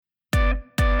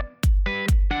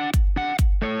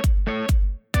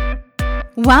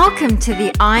Welcome to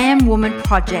the I Am Woman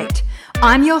Project.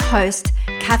 I'm your host,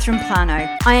 Catherine Plano.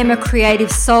 I am a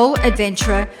creative soul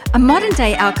adventurer, a modern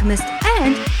day alchemist,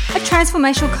 and a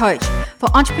transformational coach for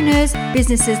entrepreneurs,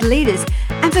 businesses, leaders,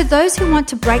 and for those who want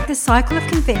to break the cycle of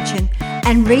convention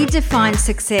and redefine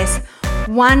success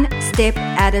one step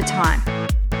at a time.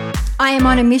 I am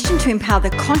on a mission to empower the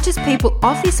conscious people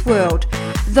of this world,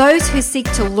 those who seek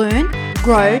to learn,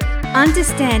 grow,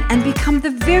 understand, and become the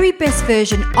very best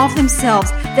version of themselves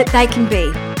that they can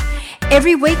be.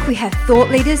 Every week we have thought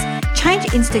leaders,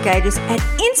 change instigators, and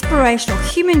inspirational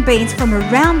human beings from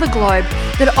around the globe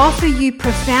that offer you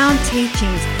profound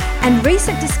teachings and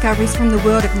recent discoveries from the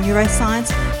world of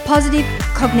neuroscience, positive,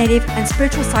 cognitive, and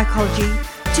spiritual psychology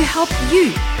to help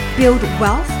you build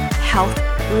wealth, health,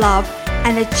 love,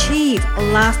 and achieve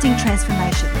lasting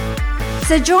transformation.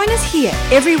 So join us here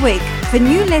every week for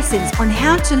new lessons on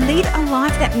how to lead a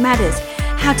life that matters,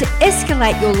 how to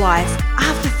escalate your life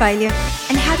after failure,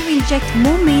 and how to inject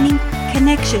more meaning,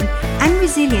 connection, and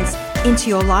resilience into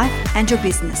your life and your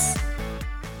business.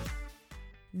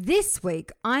 This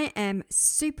week, I am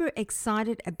super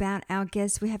excited about our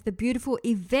guest. We have the beautiful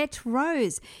Evette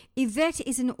Rose. Evette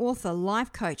is an author,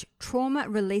 life coach, trauma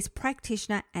release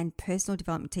practitioner, and personal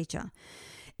development teacher.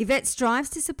 Evette strives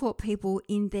to support people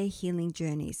in their healing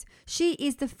journeys. She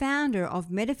is the founder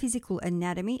of Metaphysical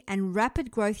Anatomy and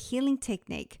Rapid Growth Healing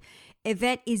Technique.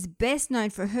 Evette is best known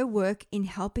for her work in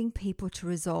helping people to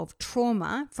resolve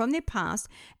trauma from their past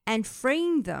and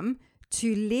freeing them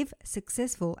to live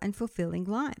successful and fulfilling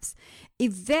lives.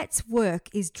 Evette's work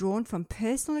is drawn from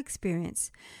personal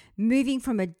experience, moving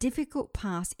from a difficult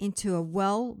past into a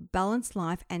well-balanced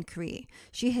life and career.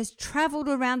 She has traveled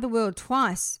around the world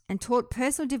twice and taught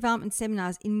personal development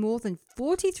seminars in more than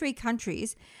 43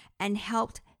 countries and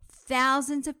helped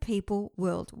thousands of people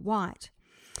worldwide.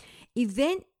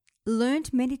 Evette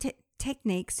learned many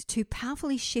techniques to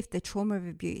powerfully shift the trauma of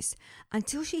abuse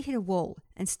until she hit a wall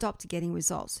and stopped getting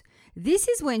results. This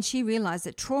is when she realized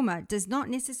that trauma does not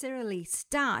necessarily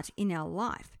start in our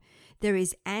life. There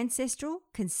is ancestral,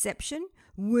 conception,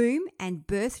 womb, and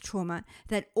birth trauma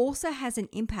that also has an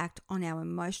impact on our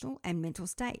emotional and mental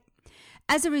state.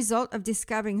 As a result of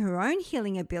discovering her own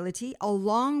healing ability,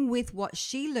 along with what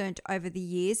she learned over the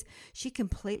years, she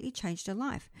completely changed her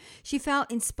life. She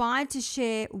felt inspired to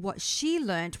share what she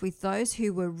learned with those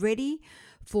who were ready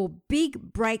for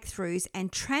big breakthroughs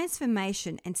and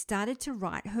transformation and started to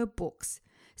write her books,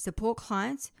 support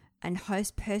clients, and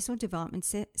host personal development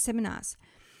seminars.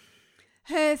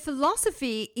 Her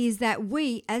philosophy is that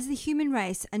we, as the human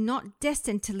race, are not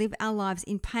destined to live our lives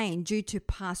in pain due to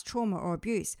past trauma or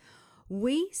abuse.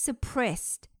 We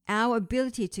suppressed our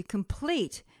ability to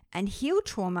complete and heal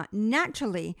trauma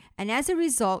naturally, and as a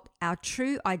result, our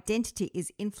true identity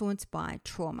is influenced by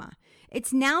trauma.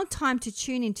 It's now time to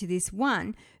tune into this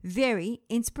one very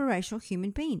inspirational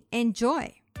human being.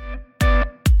 Enjoy.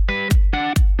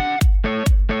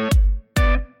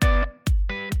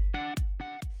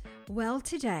 Well,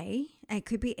 today, it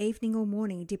could be evening or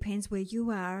morning, depends where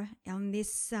you are on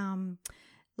this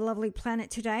lovely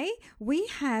planet today. We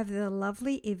have the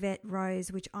lovely Evette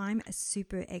Rose, which I'm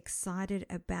super excited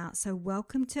about. So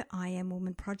welcome to I Am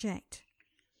Woman Project.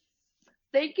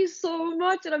 Thank you so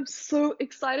much, and I'm so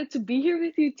excited to be here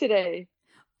with you today.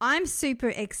 I'm super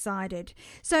excited.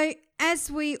 So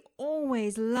as we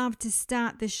always love to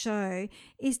start the show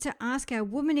is to ask our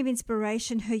woman of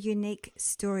inspiration her unique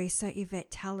story. So Evette,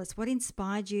 tell us, what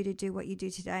inspired you to do what you do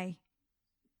today?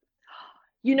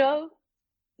 You know,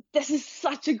 this is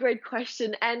such a great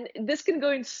question, and this can go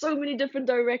in so many different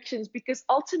directions because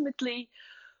ultimately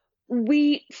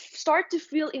we start to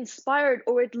feel inspired,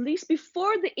 or at least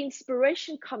before the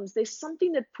inspiration comes, there's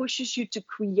something that pushes you to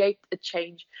create a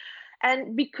change.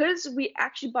 And because we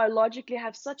actually biologically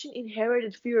have such an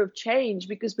inherited fear of change,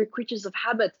 because we're creatures of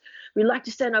habit, we like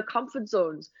to stay in our comfort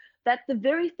zones, that the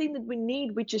very thing that we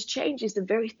need, which is change, is the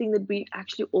very thing that we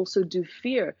actually also do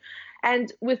fear.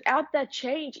 And without that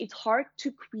change, it's hard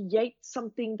to create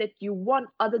something that you want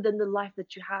other than the life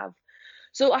that you have.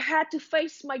 So I had to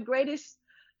face my greatest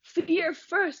fear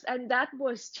first, and that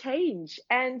was change.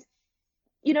 And,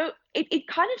 you know, it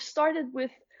kind of started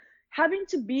with having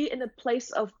to be in a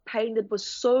place of pain that was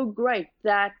so great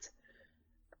that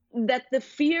the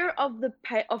fear of the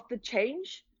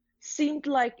change seemed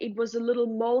like it was a little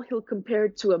molehill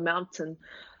compared to a mountain.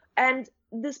 And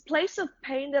this place of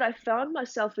pain that I found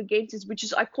myself against is, which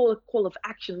is, I call a call of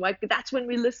action, right? That's when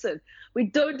we listen. We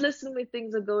don't listen when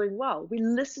things are going well. We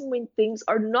listen when things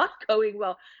are not going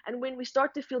well, and when we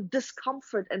start to feel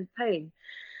discomfort and pain.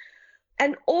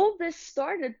 And all this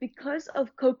started because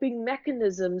of coping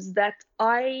mechanisms that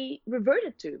I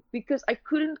reverted to because I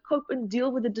couldn't cope and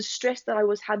deal with the distress that I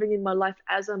was having in my life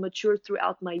as I matured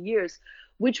throughout my years,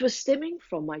 which was stemming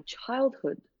from my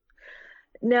childhood.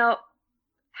 Now,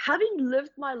 having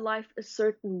lived my life a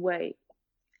certain way,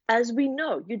 as we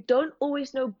know, you don't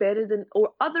always know better than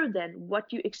or other than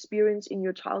what you experience in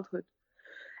your childhood.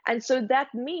 And so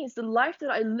that means the life that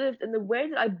I lived and the way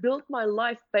that I built my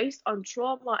life based on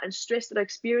trauma and stress that I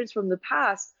experienced from the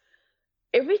past,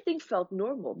 everything felt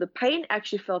normal. The pain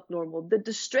actually felt normal. The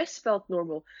distress felt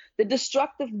normal. The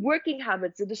destructive working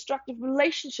habits, the destructive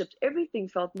relationships, everything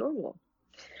felt normal.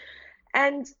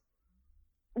 And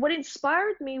what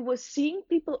inspired me was seeing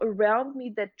people around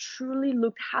me that truly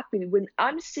looked happy when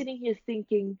I'm sitting here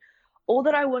thinking, all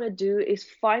that I want to do is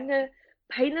find a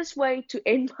painless way to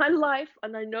end my life.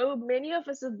 And I know many of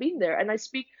us have been there. And I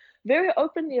speak very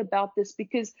openly about this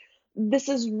because this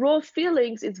is raw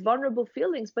feelings, it's vulnerable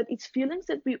feelings, but it's feelings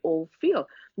that we all feel.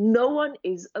 No one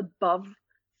is above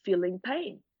feeling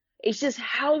pain. It's just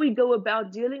how we go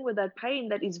about dealing with that pain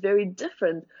that is very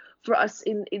different for us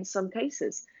in some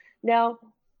cases. Now,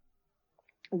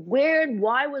 where and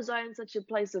why was I in such a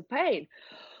place of pain?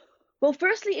 Well,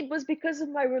 firstly, it was because of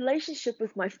my relationship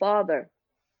with my father.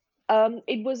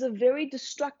 It was a very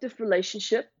destructive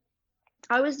relationship.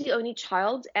 I was the only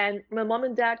child, and my mom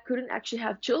and dad couldn't actually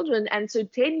have children. And so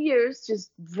 10 years,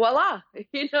 just voila,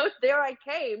 there I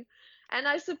came, and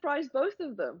I surprised both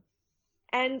of them.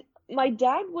 And my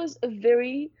dad was a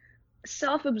very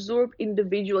self-absorbed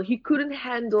individual. He couldn't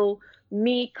handle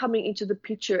me coming into the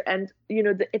picture and,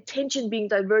 the attention being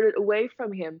diverted away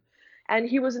from him. And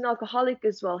he was an alcoholic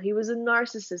as well. He was a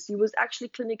narcissist. He was actually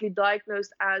clinically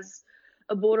diagnosed as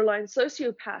a borderline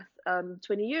sociopath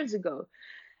 20 years ago.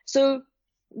 So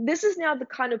this is now the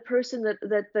kind of person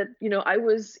that I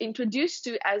was introduced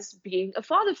to as being a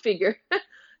father figure.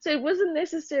 So it wasn't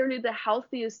necessarily the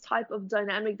healthiest type of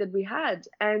dynamic that we had.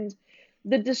 And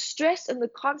the distress and the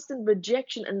constant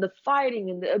rejection and the fighting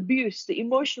and the abuse, the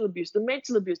emotional abuse, the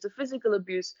mental abuse, the physical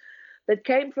abuse that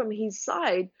came from his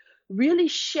side really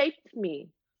shaped me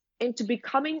into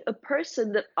becoming a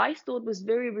person that I thought was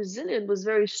very resilient, was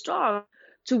very strong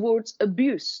towards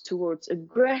abuse, towards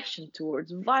aggression,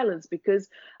 towards violence, because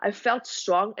I felt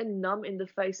strong and numb in the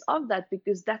face of that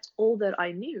because that's all that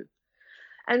I knew.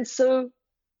 And so,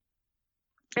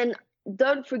 and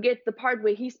don't forget the part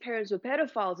where his parents were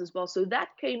pedophiles as well. So that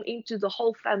came into the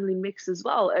whole family mix as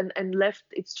well and left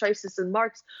its traces and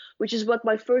marks, which is what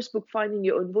my first book, Finding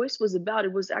Your Own Voice, was about.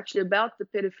 It was actually about the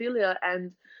pedophilia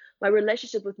and my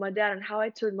relationship with my dad and how I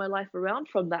turned my life around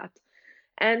from that.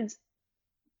 And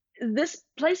this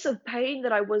place of pain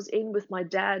that I was in with my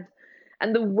dad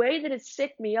and the way that it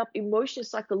set me up emotionally,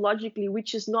 psychologically,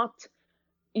 which is not,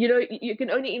 you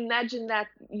can only imagine that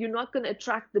you're not going to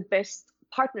attract the best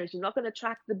partners. You're not going to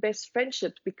attract the best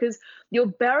friendships because your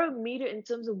barometer in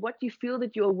terms of what you feel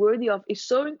that you're worthy of is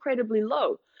so incredibly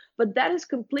low. But that is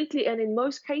completely, and in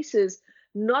most cases,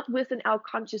 not within our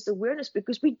conscious awareness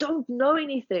because we don't know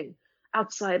anything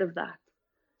outside of that.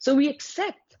 So we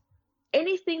accept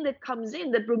anything that comes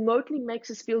in that remotely makes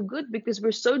us feel good because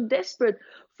we're so desperate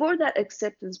for that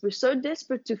acceptance. We're so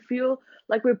desperate to feel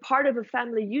like we're part of a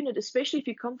family unit, especially if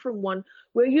you come from one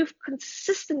where you've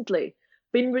consistently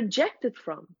been rejected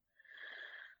from.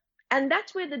 And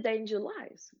that's where the danger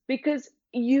lies because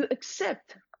you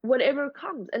accept whatever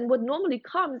comes. And what normally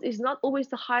comes is not always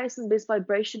the highest and best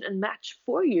vibration and match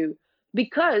for you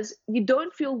because you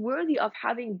don't feel worthy of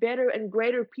having better and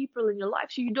greater people in your life.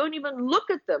 So you don't even look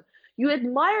at them. You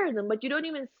admire them, but you don't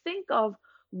even think of,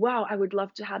 wow, I would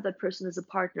love to have that person as a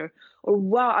partner, or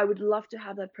wow, I would love to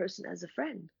have that person as a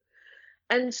friend.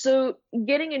 And so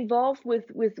getting involved with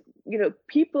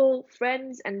people,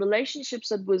 friends, and relationships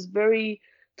that was very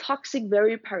toxic,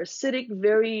 very parasitic,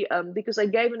 very because I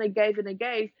gave and I gave and I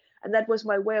gave, and that was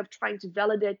my way of trying to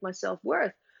validate my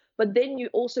self-worth. But then you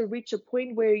also reach a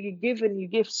point where you give and you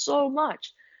give so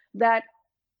much that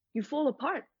you fall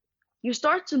apart. You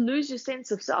start to lose your sense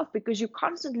of self because you're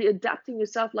constantly adapting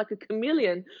yourself like a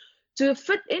chameleon to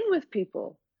fit in with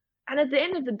people. And at the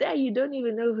end of the day, you don't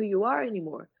even know who you are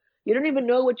anymore. You don't even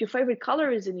know what your favorite color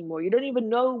is anymore. You don't even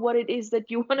know what it is that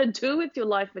you want to do with your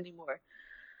life anymore.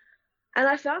 And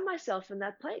I found myself in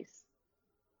that place.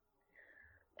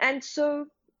 And so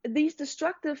these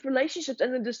destructive relationships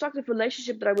and the destructive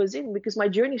relationship that I was in, because my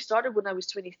journey started when I was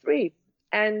 23.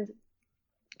 And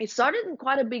it started in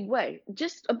quite a big way,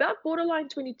 just about borderline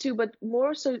 22, but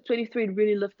more so 23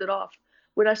 really lifted off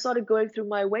when I started going through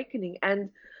my awakening. And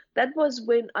that was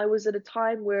when I was at a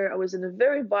time where I was in a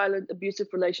very violent, abusive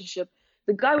relationship.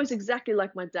 The guy was exactly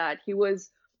like my dad. He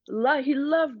was He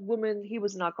loved women. He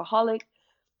was an alcoholic,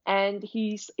 and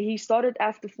he started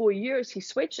after 4 years. He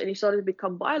switched and he started to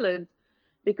become violent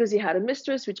because he had a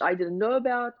mistress, which I didn't know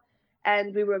about,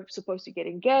 and we were supposed to get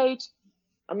engaged.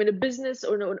 I'm in a business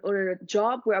or a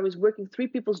job where I was working three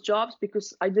people's jobs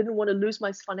because I didn't want to lose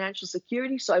my financial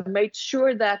security. So I made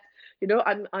sure that,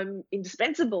 I'm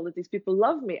indispensable, that these people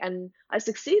love me. And I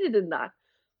succeeded in that.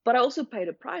 But I also paid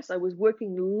a price. I was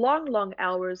working long, long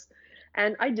hours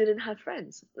and I didn't have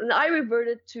friends. And I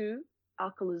reverted to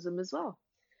alcoholism as well.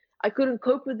 I couldn't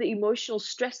cope with the emotional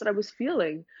stress that I was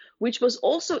feeling, which was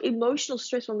also emotional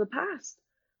stress from the past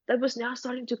that was now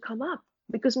starting to come up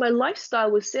because my lifestyle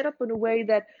was set up in a way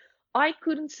that I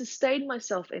couldn't sustain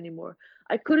myself anymore.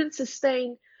 I couldn't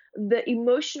sustain the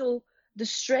emotional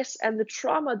distress and the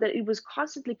trauma that it was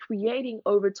constantly creating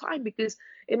over time because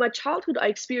in my childhood I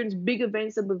experienced big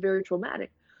events that were very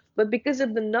traumatic. But because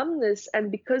of the numbness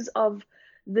and because of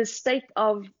the state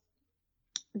of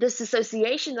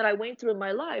disassociation that I went through in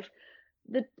my life,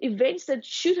 the events that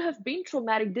should have been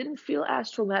traumatic didn't feel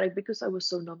as traumatic because I was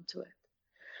so numb to it.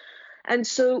 And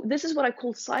so this is what I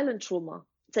call silent trauma,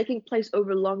 taking place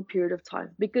over a long period of time,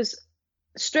 because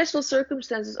stressful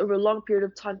circumstances over a long period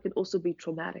of time can also be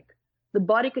traumatic. The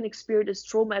body can experience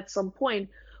trauma at some point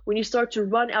when you start to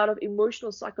run out of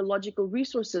emotional, psychological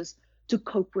resources to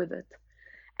cope with it.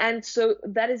 And so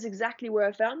that is exactly where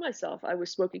I found myself. I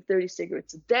was smoking 30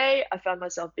 cigarettes a day. I found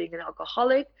myself being an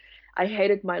alcoholic. I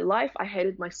hated my life. I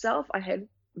hated myself. I hated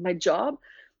my job.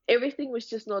 Everything was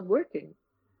just not working.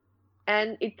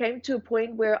 And it came to a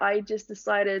point where I just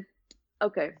decided,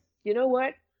 okay, you know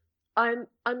what? I'm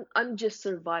just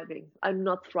surviving. I'm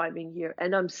not thriving here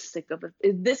and I'm sick of it.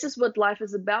 If this is what life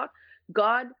is about,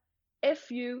 God,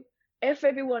 F you, F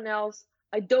everyone else.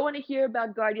 I don't want to hear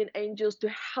about guardian angels. To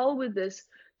hell with this,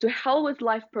 to hell with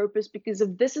life purpose, because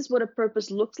if this is what a purpose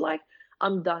looks like,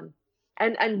 I'm done.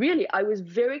 And really, I was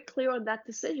very clear on that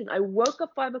decision. I woke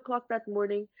up 5 o'clock that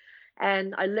morning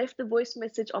and I left a voice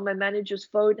message on my manager's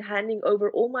phone, handing over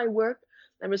all my work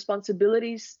and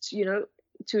responsibilities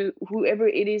to whoever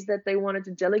it is that they wanted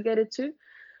to delegate it to.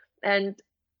 And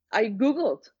I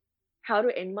Googled how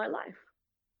to end my life.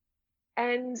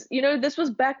 And, this was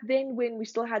back then when we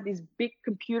still had these big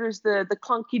computers, the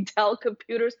clunky Dell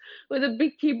computers with the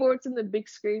big keyboards and the big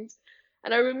screens.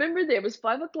 And I remember there was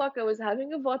 5 o'clock. I was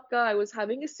having a vodka. I was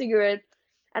having a cigarette.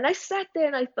 And I sat there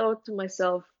and I thought to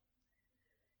myself,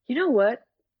 you know what?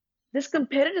 This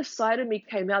competitive side of me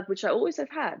came out, which I always have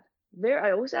had.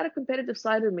 I always had a competitive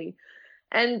side of me.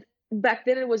 And back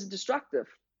then it was destructive.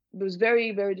 It was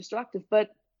very, very destructive.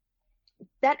 But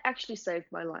that actually saved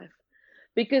my life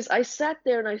because I sat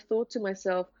there and I thought to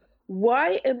myself,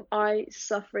 why am I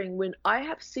suffering when I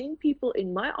have seen people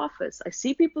in my office? I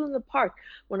see people in the park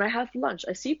when I have lunch.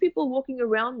 I see people walking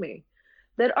around me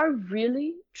that are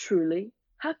really, truly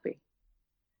happy.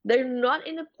 They're not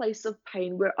in a place of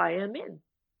pain where I am in.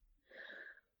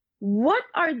 What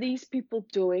are these people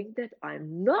doing that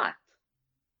I'm not?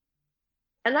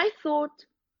 And I thought,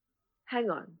 hang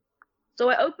on. So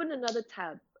I opened another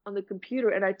tab on the computer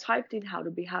and I typed in how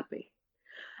to be happy.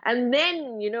 And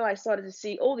then, I started to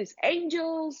see all these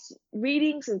angels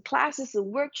readings and classes and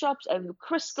workshops and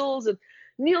crystals and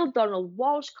Neil Donald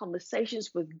Walsh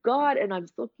conversations with God. And I'm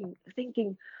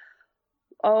thinking,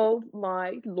 oh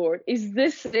my Lord, is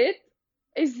this it?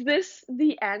 Is this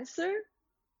the answer?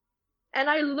 And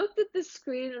I looked at the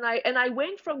screen and I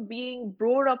went from being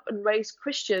brought up and raised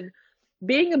Christian,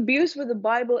 being abused with the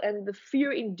Bible and the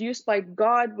fear induced by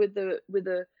God with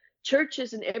the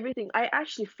churches and everything. I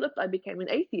actually flipped. I became an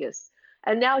atheist.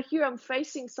 And now here I'm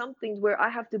facing something where I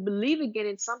have to believe again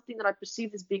in something that I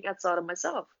perceived as being outside of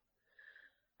myself.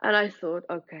 And I thought,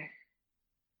 okay,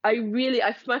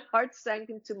 my heart sank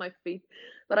into my feet.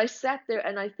 But I sat there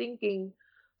and I'm thinking,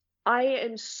 I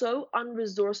am so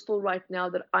unresourceful right now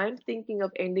that I'm thinking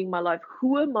of ending my life.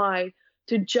 Who am I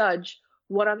to judge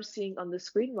what I'm seeing on the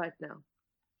screen right now?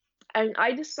 And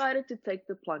I decided to take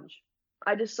the plunge.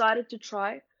 I decided to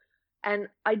try, and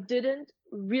I didn't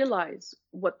realize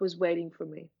what was waiting for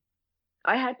me.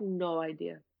 I had no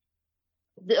idea.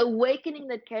 The awakening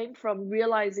that came from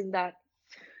realizing that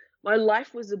my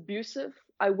life was abusive.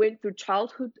 I went through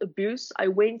childhood abuse. I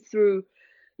went through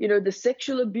the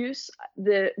sexual abuse,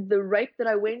 the rape that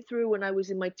I went through when I was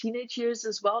in my teenage years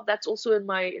as well. That's also in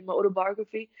my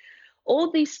autobiography.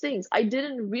 All these things, I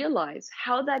didn't realize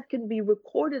how that can be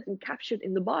recorded and captured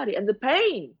in the body, and the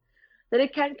pain that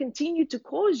it can continue to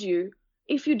cause you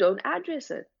if you don't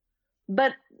address it.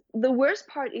 But the worst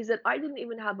part is that I didn't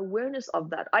even have awareness of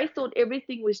that. I thought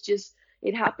everything was just,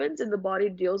 it happens and the body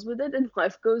deals with it and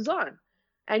life goes on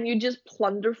and you just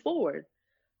plunder forward.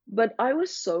 But I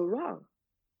was so wrong.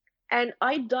 And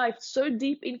I dived so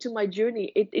deep into my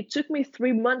journey. It took me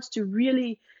 3 months to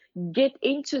really get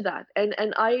into that.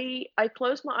 And I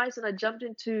closed my eyes and I jumped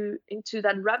into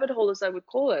that rabbit hole, as I would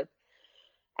call it.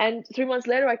 And 3 months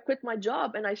later, I quit my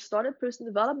job and I started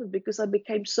personal development because I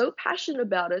became so passionate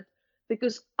about it,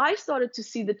 because I started to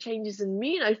see the changes in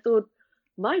me. And I thought,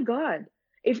 my God,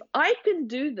 if I can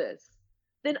do this,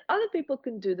 then other people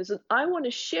can do this. And I want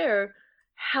to share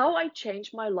how I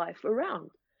changed my life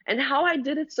around and how I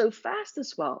did it so fast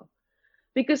as well.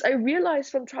 Because I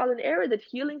realized from trial and error that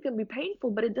healing can be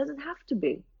painful, but it doesn't have to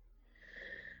be.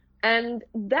 And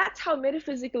that's how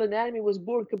metaphysical anatomy was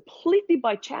born, completely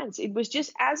by chance. It was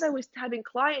just as I was having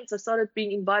clients, I started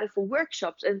being invited for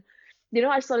workshops. And,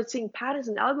 I started seeing patterns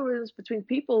and algorithms between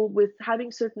people with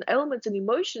having certain elements and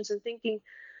emotions and thinking,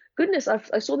 goodness,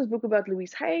 I saw this book about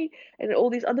Louise Hay and all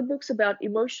these other books about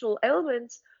emotional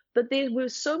elements, but there were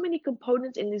so many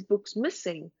components in these books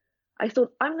missing. I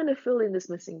thought, I'm going to fill in these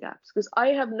missing gaps because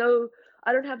I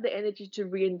don't have the energy to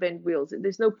reinvent wheels.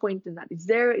 There's no point in that. It's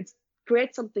there.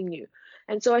 Create something new.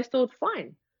 And so I thought,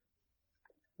 fine,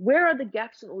 where are the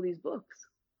gaps in all these books?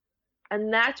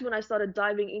 And that's when I started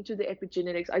diving into the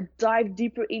epigenetics. I dived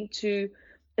deeper into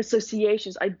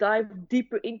associations. I dived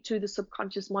deeper into the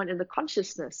subconscious mind and the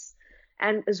consciousness,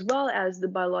 and as well as the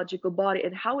biological body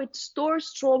and how it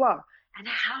stores trauma and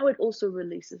how it also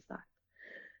releases that.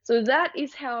 So that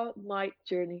is how my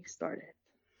journey started.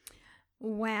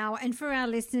 Wow. And for our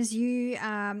listeners, you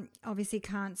obviously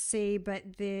can't see,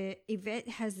 but the Evette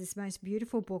has this most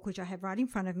beautiful book, which I have right in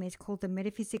front of me. It's called The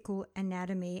Metaphysical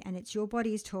Anatomy, and it's Your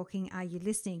Body is Talking, Are You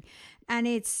Listening? And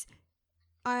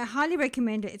I highly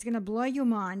recommend it. It's going to blow your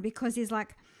mind because it's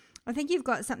like, I think you've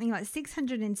got something like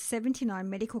 679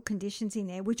 medical conditions in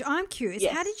there, which I'm curious.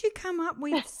 Yes. How did you come up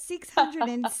with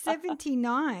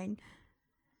 679?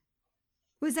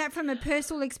 Was that from a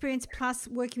personal experience plus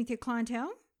working with your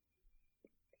clientele?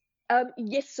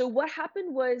 Yes. So what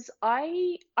happened was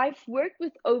I've worked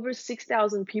with over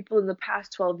 6,000 people in the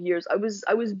past 12 years. I was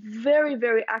very,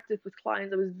 very active with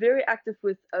clients. I was very active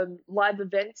with live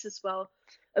events as well,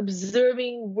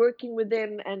 observing, working with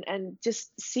them, and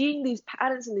just seeing these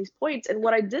patterns and these points. And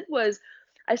what I did was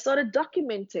I started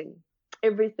documenting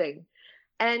everything.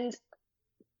 And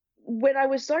when I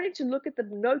was starting to look at the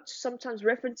notes, sometimes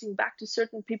referencing back to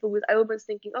certain people with ailments,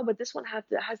 thinking, oh, but this one has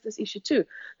this issue too.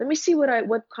 Let me see what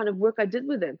kind of work I did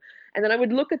with them. And then I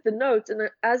would look at the notes, and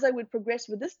as I would progress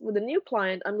with a new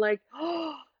client, I'm like,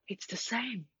 oh, it's the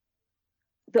same.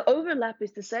 The overlap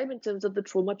is the same in terms of the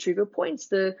trauma trigger points,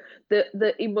 the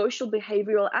emotional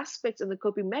behavioral aspects and the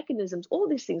coping mechanisms. All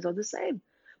these things are the same,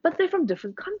 but they're from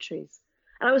different countries.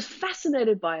 And I was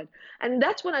fascinated by it. And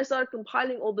that's when I started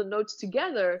compiling all the notes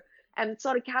together and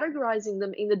started categorizing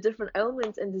them in the different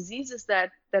ailments and diseases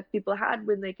that people had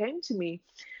when they came to me.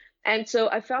 And so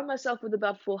I found myself with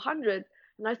about 400,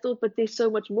 and I thought, but there's so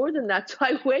much more than that. So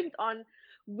I went on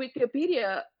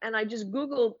Wikipedia and I just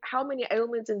Googled how many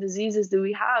ailments and diseases do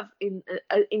we have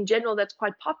in general that's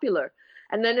quite popular.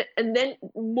 And then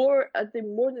more, I think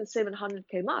more than 700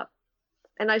 came up.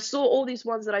 And I saw all these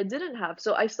ones that I didn't have.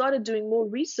 So I started doing more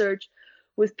research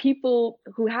with people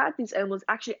who had these ailments,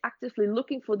 actually actively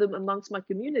looking for them amongst my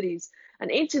communities and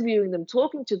interviewing them,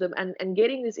 talking to them, and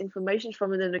getting this information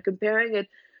from them and comparing it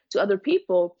to other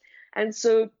people. And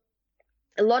so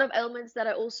a lot of ailments that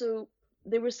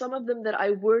there were some of them that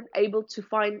I weren't able to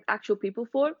find actual people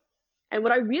for. And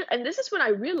and this is when I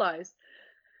realized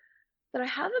that I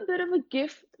have a bit of a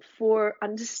gift for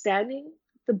understanding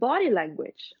the body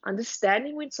language,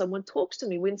 understanding when someone talks to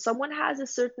me, when someone has a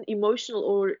certain emotional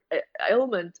or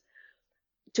ailment,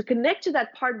 to connect to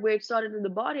that part where it started in the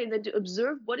body, and then to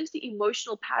observe what is the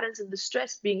emotional patterns and the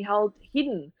stress being held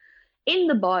hidden in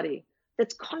the body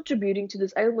that's contributing to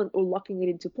this ailment or locking it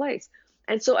into place.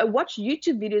 And so I watched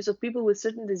YouTube videos of people with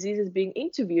certain diseases being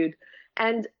interviewed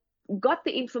and got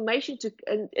the information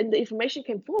and the information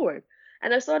came forward.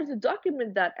 And I started to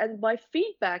document that. And by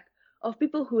feedback of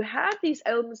people who had these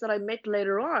ailments that I met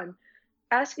later on,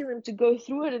 asking them to go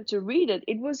through it and to read it,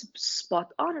 it was spot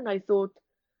on. And I thought,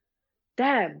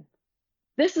 damn,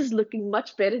 this is looking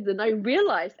much better than I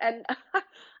realized. And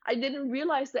I didn't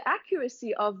realize the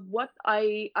accuracy of what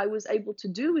I was able to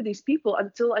do with these people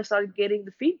until I started getting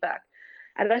the feedback.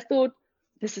 And I thought,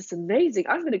 this is amazing.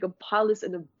 I'm going to compile this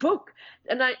in a book.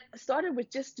 And I started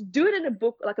with just to do it in a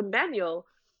book, like a manual,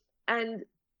 and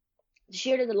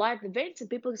shared it at live events. And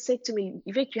people said to me,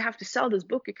 Evette, you have to sell this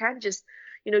book. You can't just,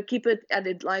 keep it at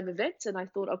a live events. And I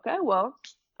thought, okay, well,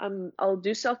 I'll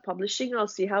do self-publishing and I'll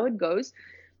see how it goes.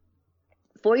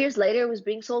 4 years later, it was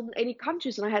being sold in 80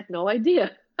 countries and I had no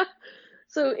idea.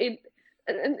 So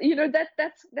and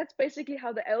that's basically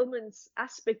how the ailments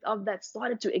aspect of that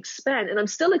started to expand, and I'm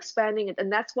still expanding it,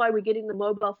 and that's why we're getting the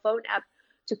mobile phone app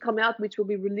to come out, which will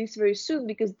be released very soon,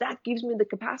 because that gives me the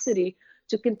capacity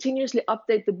to continuously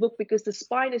update the book, because the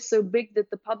spine is so big that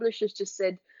the publishers just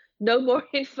said no more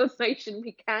information,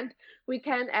 we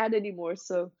can't add anymore,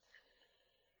 so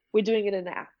we're doing it in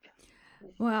an app.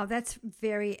 Wow, that's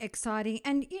very exciting.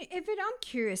 And Evette, I'm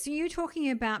curious. So you're talking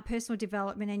about personal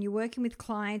development and you're working with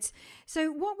clients.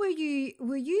 So what were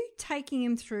you taking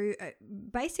them through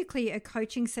basically a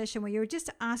coaching session where you were just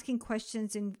asking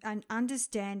questions and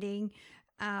understanding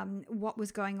what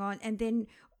was going on, and then,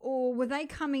 or were they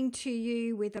coming to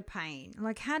you with a pain?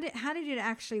 Like how did it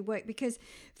actually work? Because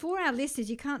for our listeners,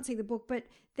 you can't see the book, but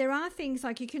there are things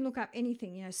like you can look up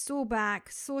anything, sore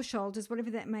back, sore shoulders, whatever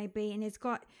that may be, and it's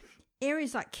got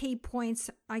areas like key points.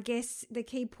 I guess the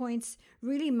key points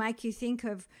really make you think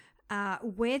of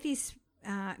where this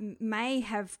may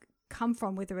have come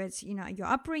from, whether it's, your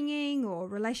upbringing or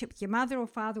relationship with your mother or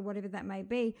father, whatever that may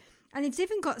be. And it's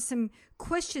even got some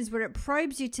questions where it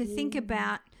probes you to think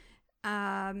about,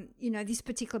 this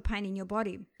particular pain in your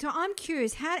body. So I'm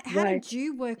curious, how Right. did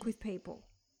you work with people?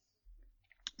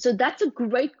 So that's a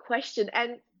great question.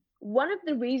 And one of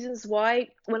the reasons why,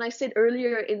 when I said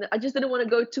earlier, I just didn't want to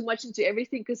go too much into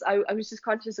everything because I was just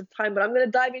conscious of time, but I'm going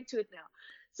to dive into it now.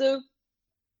 So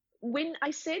when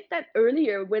I said that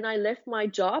earlier, when I left my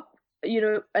job,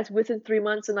 as within 3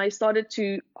 months, and I started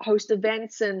to host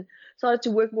events and started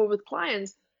to work more with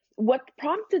clients, what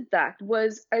prompted that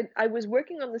was I was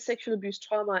working on the sexual abuse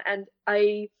trauma, and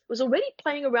I was already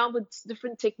playing around with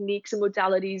different techniques and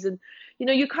modalities. And,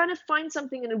 you kind of find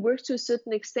something and it works to a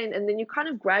certain extent, and then you kind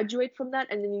of graduate from that,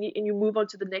 and then you move on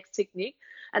to the next technique.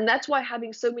 And that's why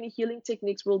having so many healing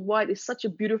techniques worldwide is such a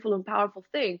beautiful and powerful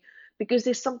thing, because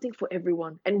there's something for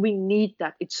everyone, and we need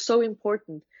that. It's so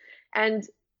important. And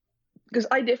because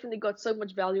I definitely got so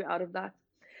much value out of that.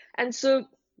 And so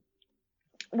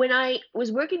when I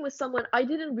was working with someone, I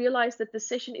didn't realize that the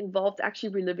session involved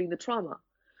actually reliving the trauma.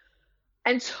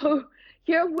 And so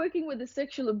here I'm working with the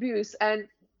sexual abuse, and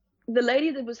the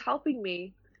lady that was helping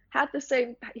me had the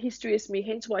same history as me,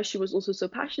 hence why she was also so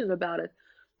passionate about it.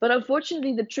 But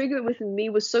unfortunately, the trigger within me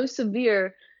was so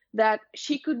severe that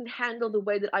she couldn't handle the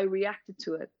way that I reacted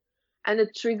to it. And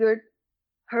it triggered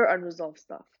her unresolved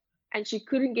stuff. And she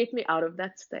couldn't get me out of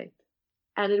that state.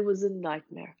 And it was a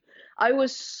nightmare. I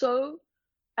was so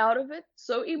out of it,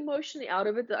 so emotionally out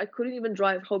of it, that I couldn't even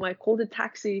drive home. I called a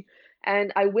taxi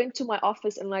and I went to my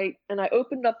office, and I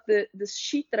opened up this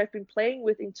sheet that I've been playing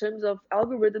with in terms of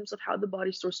algorithms of how the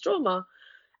body stores trauma.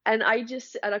 And I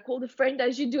called a friend,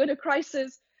 as you do in a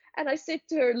crisis. And I said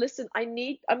to her, listen, I'm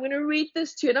going to read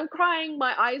this to you. And I'm crying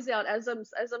my eyes out as I'm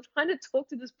trying to talk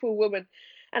to this poor woman.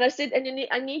 And I said,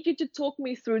 I need you to talk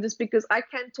me through this, because I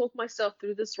can't talk myself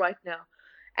through this right now.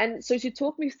 And so she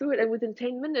talked me through it. And within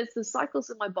 10 minutes, the cycles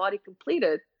in my body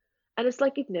completed. And it's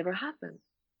like it never happened.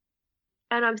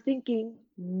 And I'm thinking,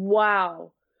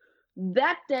 wow,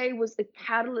 that day was a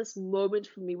catalyst moment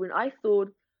for me, when I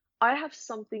thought, I have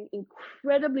something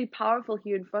incredibly powerful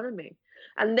here in front of me.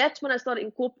 And that's when I started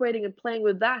incorporating and playing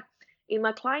with that in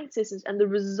my client sessions. And the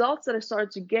results that I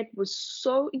started to get was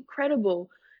so incredible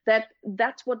that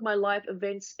that's what my life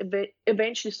events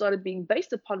eventually started being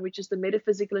based upon, which is the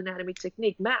metaphysical anatomy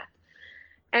technique, MAT.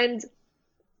 And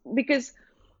because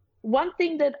one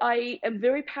thing that I am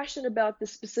very passionate about,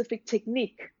 this specific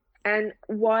technique, and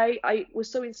why I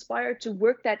was so inspired to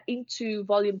work that into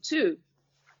volume 2,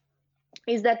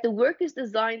 is that the work is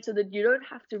designed so that you don't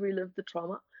have to relive the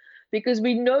trauma, because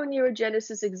we know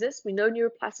neurogenesis exists. We know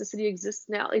neuroplasticity exists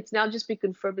now. It's now just been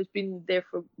confirmed. It's been there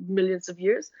for millions of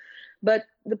years. But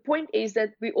the point is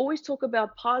that we always talk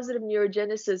about positive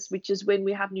neurogenesis, which is when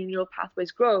we have new neural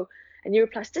pathways grow, and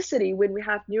neuroplasticity, when we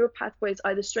have neural pathways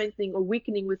either strengthening or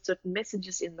weakening with certain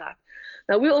messages in that.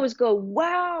 Now we always go,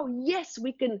 wow, yes,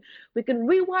 we can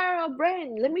rewire our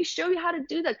brain. Let me show you how to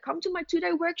do that. Come to my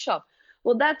 2-day workshop.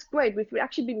 Well, that's great. We've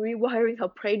actually been rewiring our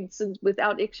brains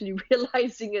without actually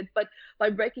realizing it, but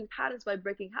by breaking patterns, by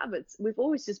breaking habits. We've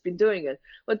always just been doing it.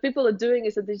 What people are doing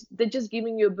is that they're just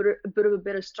giving you a bit of a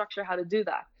better structure how to do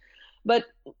that. But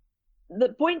the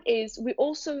point is, we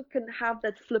also can have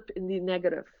that flip in the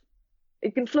negative.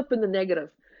 It can flip in the negative.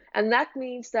 And that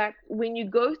means that when you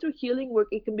go through healing work,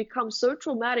 it can become so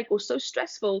traumatic or so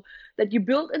stressful that you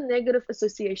build a negative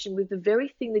association with the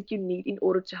very thing that you need in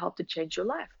order to help to change your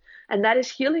life. And that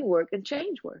is healing work and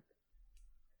change work.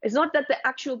 It's not that the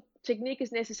actual technique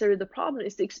is necessarily the problem.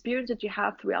 It's the experience that you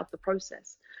have throughout the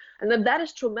process. And if that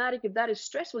is traumatic, if that is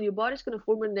stressful, your body's going to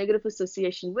form a negative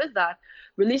association with that,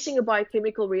 releasing a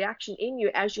biochemical reaction in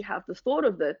you as you have the thought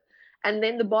of it. And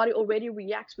then the body already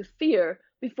reacts with fear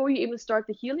before you even start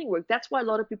the healing work. That's why a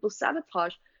lot of people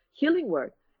sabotage healing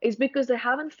work, is because they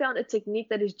haven't found a technique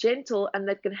that is gentle and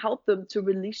that can help them to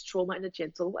release trauma in a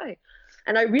gentle way.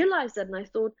 And I realized that, and I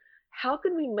thought, how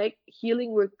can we make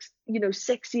healing work,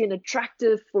 sexy and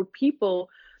attractive for people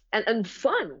and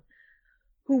fun,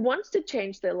 who wants to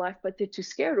change their life, but they're too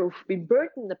scared or been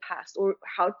burnt in the past, or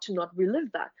how to not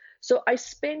relive that. So I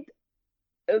spent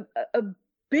a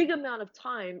big amount of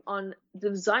time on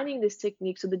designing this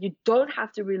technique so that you don't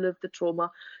have to relive the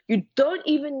trauma. You don't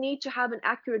even need to have an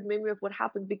accurate memory of what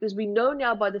happened, because we know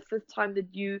now by the fifth time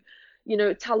that you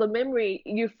tell a memory,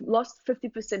 you've lost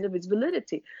 50% of its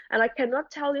validity. And I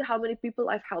cannot tell you how many people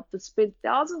I've helped to spend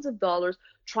thousands of dollars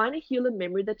trying to heal a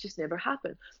memory that just never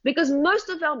happened, because most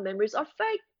of our memories are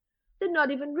fake. They're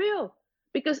not even real.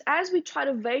 Because as we try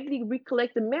to vaguely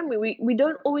recollect the memory, we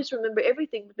don't always remember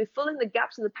everything, but we fill in the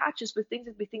gaps and the patches with things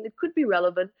that we think that could be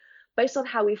relevant based on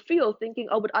how we feel, thinking,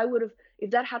 oh, but I would have, if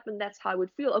that happened, that's how I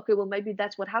would feel. Okay, well, maybe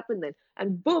that's what happened then.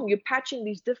 And boom, you're patching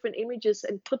these different images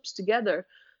and clips together,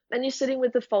 and you're sitting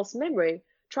with a false memory,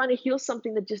 trying to heal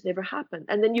something that just never happened.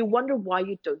 And then you wonder why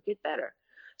you don't get better.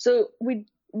 So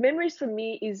memories for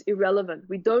me is irrelevant.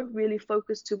 We don't really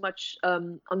focus too much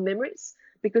on memories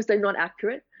because they're not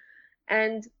accurate.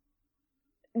 And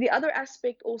the other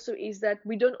aspect also is that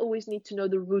we don't always need to know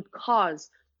the root cause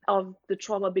of the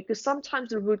trauma, because sometimes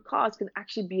the root cause can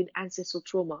actually be an ancestral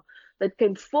trauma that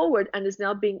came forward and is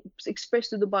now being expressed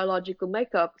through the biological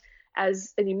makeup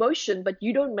as an emotion, but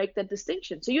you don't make that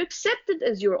distinction. So you accept it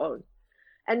as your own.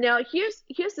 And now here's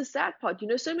the sad part.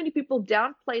 So many people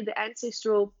downplay the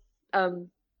ancestral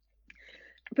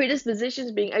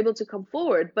predispositions being able to come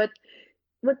forward, but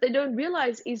what they don't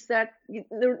realize is that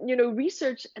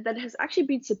research that has actually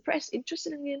been suppressed,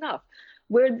 interestingly enough,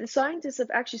 where the scientists have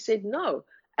actually said no,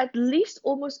 at least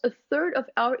almost a third of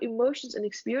our emotions and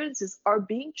experiences are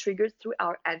being triggered through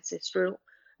our ancestral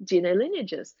DNA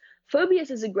lineages.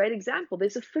 Phobias is a great example.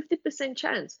 There's a 50%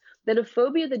 chance that a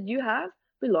phobia that you have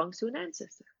belongs to an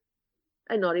ancestor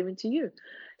and not even to you.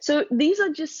 So these are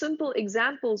just simple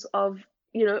examples of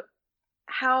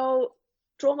how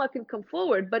trauma can come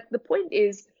forward. But the point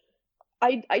is,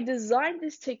 I designed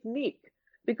this technique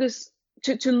because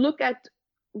to look at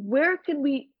where can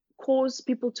we cause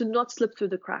people to not slip through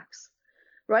the cracks,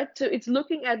 right? So it's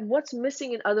looking at what's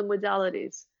missing in other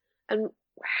modalities and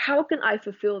how can I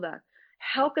fulfill that?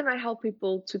 How can I help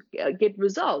people to get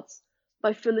results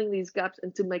by filling these gaps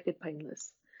and to make it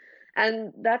painless?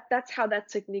 And that's how that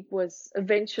technique was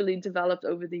eventually developed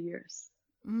over the years.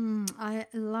 I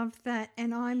love that.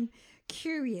 And I'm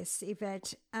curious,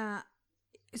 Evette.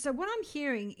 So what I'm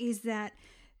hearing is that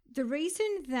the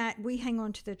reason that we hang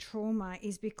on to the trauma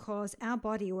is because our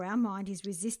body or our mind is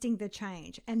resisting the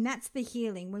change. And that's the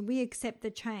healing. When we accept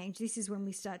the change, this is when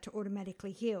we start to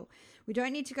automatically heal. We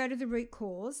don't need to go to the root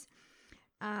cause.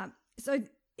 So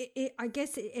I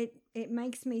guess it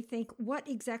makes me think, what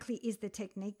exactly is the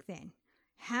technique then?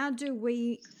 How do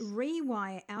we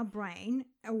rewire our brain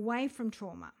away from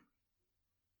trauma?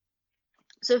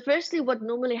 So firstly, what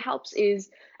normally helps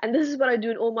is, and this is what I do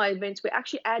in all my events, we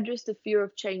actually address the fear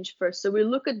of change first. So we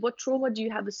look at what trauma do you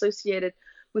have associated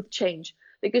with change?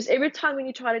 Because every time when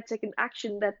you try to take an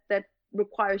action that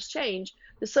requires change,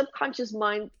 the subconscious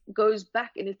mind goes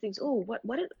back and it thinks, oh,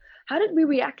 how did we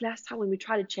react last time when we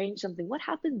tried to change something? What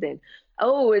happened then?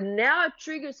 Oh, and now it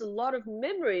triggers a lot of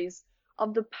memories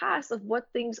of the past, of what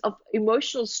things, of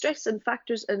emotional stress and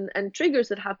factors and triggers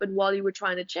that happened while you were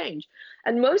trying to change.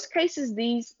 And most cases,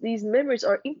 these memories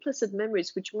are implicit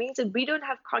memories, which means that we don't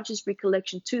have conscious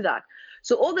recollection to that.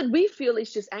 So all that we feel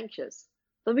is just anxious,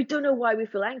 but we don't know why we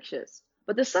feel anxious.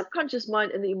 But the subconscious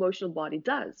mind and the emotional body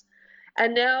does.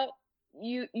 And now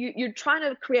you're trying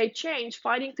to create change,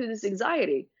 fighting through this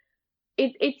anxiety.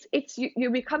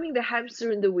 You're becoming the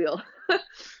hamster in the wheel.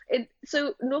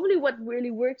 So normally what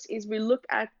really works is we look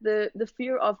at the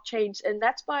fear of change, and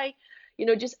that's by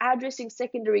just addressing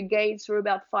secondary gains for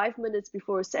about 5 minutes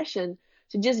before a session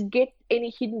to just get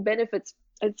any hidden benefits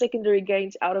and secondary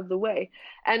gains out of the way.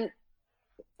 And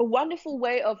a wonderful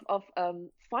way of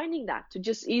finding that, to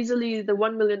just easily, the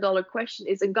 $1 million question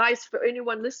is, and guys, for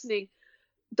anyone listening,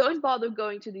 don't bother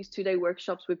going to these 2-day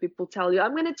workshops where people tell you,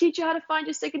 I'm going to teach you how to find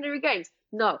your secondary gains.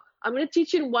 No, I'm going to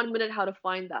teach you in 1 minute how to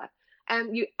find that.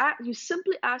 And you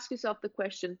simply ask yourself the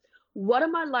question, what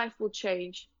in my life will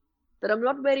change that I'm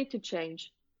not ready to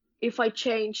change if I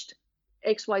changed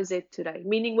XYZ today?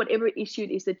 Meaning whatever issue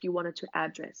it is that you wanted to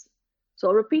address. So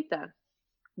I'll repeat that.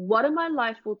 What in my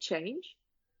life will change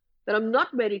that I'm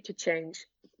not ready to change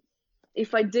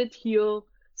if I did heal,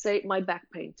 say, my back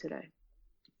pain today?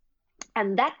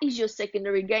 And that is your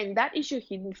secondary gain. That is your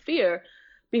hidden fear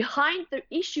behind the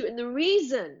issue and the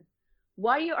reason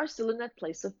why you are still in that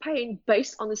place of pain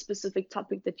based on the specific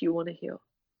topic that you want to heal.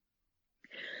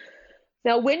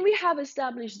 Now, when we have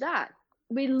established that,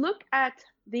 we look at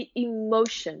the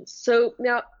emotions. So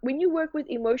now, when you work with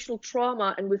emotional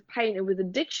trauma and with pain and with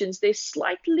addictions, there's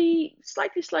slightly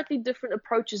different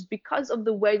approaches because of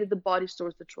the way that the body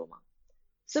stores the trauma.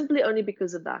 Simply only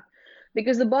because of that.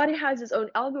 Because the body has its own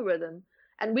algorithm,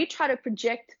 and we try to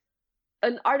project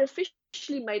an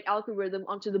artificially made algorithm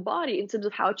onto the body in terms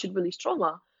of how it should release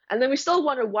trauma. And then we still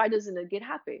wonder, why doesn't it get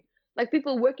happy? Like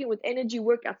people working with energy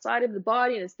work outside of the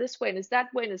body, and it's this way and it's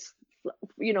that way, and it's,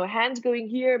 hands going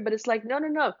here, but it's like,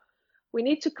 no. We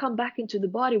need to come back into the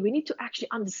body. We need to actually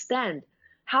understand,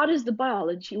 how does the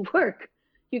biology work?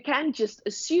 You can't just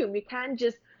assume, you can't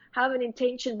just have an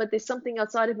intention, but there's something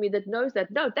outside of me that knows that.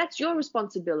 No, that's your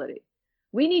responsibility.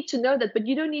 We need to know that, but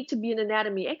you don't need to be an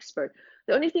anatomy expert.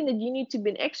 The only thing that you need to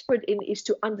be an expert in is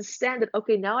to understand that,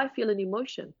 okay, now I feel an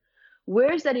emotion.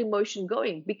 Where is that emotion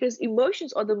going? Because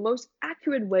emotions are the most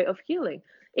accurate way of healing.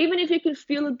 Even if you can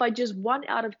feel it by just 1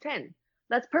 out of 10,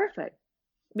 that's perfect.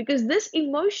 Because this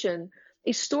emotion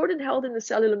is stored and held in the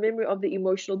cellular memory of the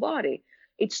emotional body.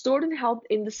 It's stored and held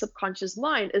in the subconscious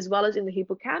mind, as well as in the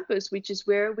hippocampus, which is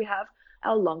where we have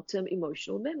our long-term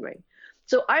emotional memory.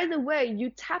 So either way, you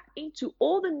tap into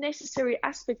all the necessary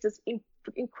aspects that's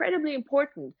incredibly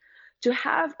important to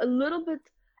have a little bit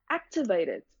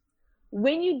activated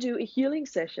when you do a healing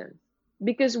session.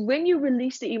 Because when you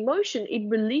release the emotion, it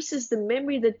releases the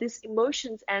memory that these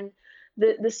emotions and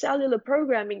the cellular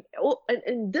programming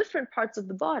in different parts of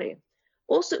the body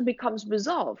also becomes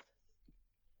resolved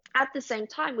at the same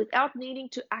time, without needing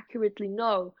to accurately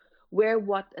know where,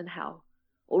 what, and how,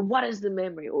 or what is the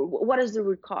memory, or what is the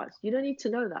root cause. You don't need to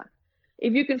know that.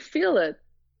 If you can feel it,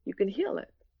 you can heal it.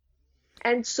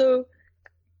 And so,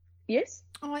 yes?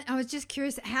 Oh, I was just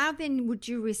curious, how then would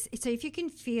you, so if you can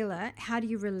feel it, how do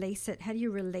you release it? How do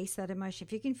you release that emotion?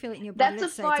 If you can feel it in your body,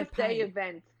 That's a 5-day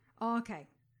event. Oh, okay.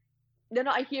 No,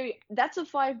 I hear you. That's a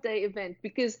 5-day event,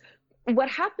 because what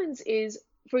happens is,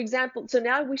 for example, so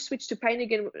now we switch to pain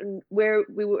again, where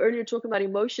we were earlier talking about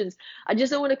emotions. I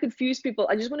just don't want to confuse people.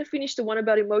 I just want to finish the one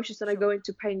about emotions, and I go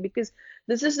into pain, because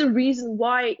this is the reason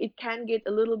why it can get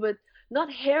a little bit,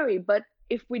 not hairy, but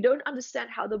if we don't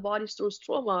understand how the body stores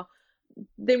trauma,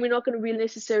 then we're not going to really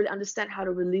necessarily understand how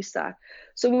to release that.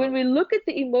 So when we look at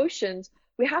the emotions,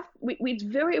 it's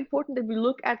very important that we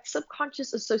look at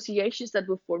subconscious associations that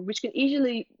were formed, which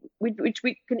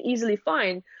we can easily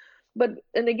find.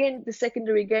 And again, the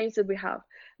secondary gains that we have.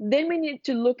 Then we need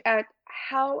to look at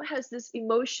how has this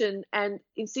emotion and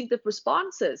instinctive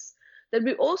responses that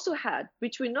we also had,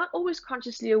 which we're not always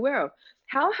consciously aware of,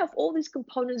 how have all these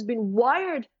components been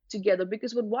wired together?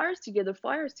 Because what wires together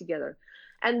fires together.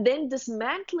 And then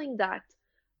dismantling that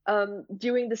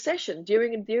during the session,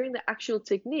 during the actual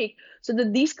technique, so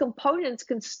that these components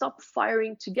can stop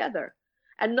firing together,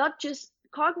 and not just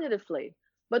cognitively,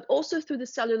 but also through the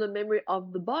cellular memory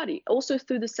of the body, also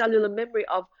through the cellular memory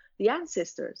of the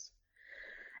ancestors.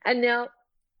 And now,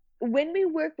 when we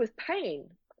work with pain,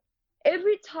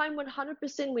 every time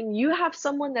 100%, when you have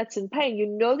someone that's in pain, you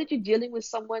know that you're dealing with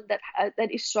someone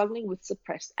that is struggling with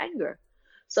suppressed anger.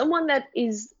 Someone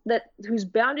whose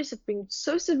boundaries have been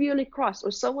so severely crossed,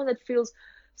 or someone that feels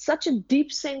such a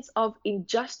deep sense of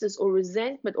injustice or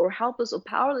resentment or helpless or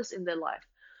powerless in their life,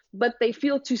 but they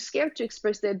feel too scared to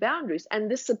express their boundaries.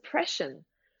 And this suppression,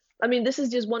 I mean, this is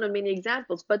just one of many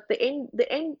examples, but the end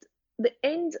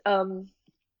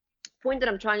point that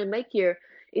I'm trying to make here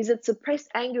is that suppressed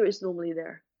anger is normally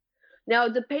there. Now,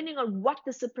 depending on what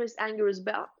the suppressed anger is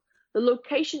about, the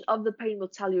location of the pain will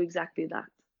tell you exactly that.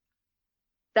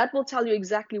 That will tell you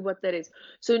exactly what that is.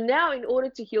 So now, in order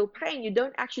to heal pain, you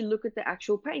don't actually look at the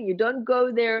actual pain. You don't go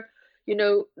there,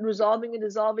 resolving and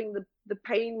dissolving the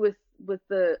pain with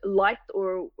the light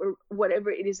or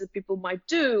whatever it is that people might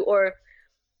do. Or,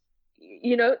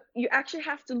 you actually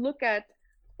have to look at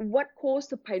what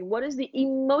caused the pain. What is the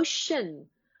emotion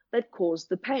that caused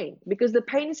the pain? Because the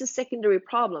pain is a secondary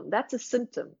problem. That's a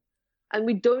symptom. And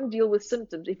we don't deal with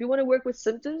symptoms. If you want to work with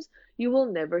symptoms, you will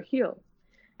never heal.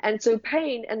 And so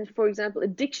pain, and for example,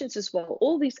 addictions as well,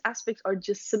 all these aspects are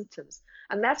just symptoms.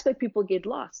 And that's where people get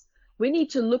lost. We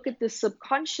need to look at the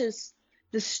subconscious,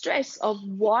 the stress of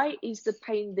why is the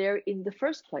pain there in the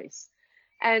first place.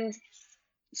 And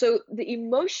so the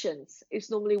emotions is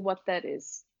normally what that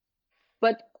is.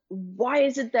 But why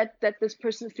is it that this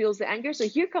person feels the anger? So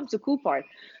here comes the cool part.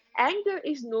 Anger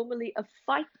is normally a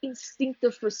fight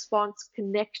instinctive response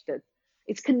connected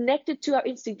It's connected to our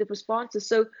instinctive responses.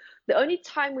 So the only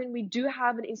time when we do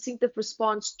have an instinctive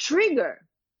response trigger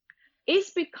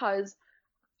is because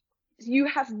you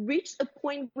have reached a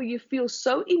point where you feel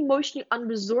so emotionally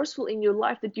unresourceful in your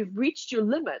life that you've reached your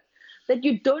limit, that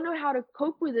you don't know how to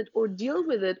cope with it or deal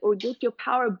with it or get your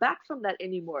power back from that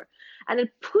anymore. And it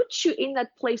puts you in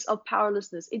that place of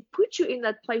powerlessness. It puts you in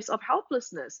that place of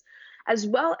helplessness, as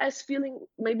well as feeling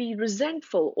maybe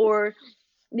resentful or,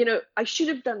 I should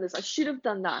have done this, I should have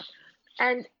done that.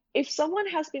 And if someone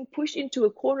has been pushed into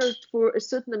a corner for a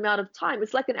certain amount of time,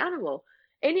 it's like an animal.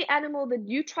 Any animal that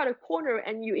you try to corner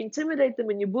and you intimidate them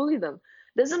and you bully them,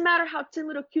 doesn't matter how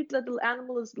timid or cute little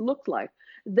animals look like,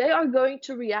 they are going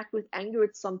to react with anger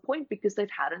at some point because they've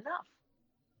had enough.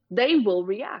 They will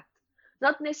react.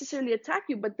 Not necessarily attack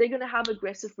you, but they're going to have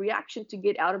aggressive reaction to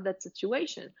get out of that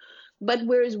situation. But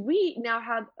whereas we now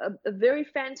have a very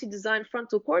fancy designed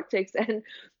frontal cortex, and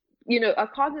our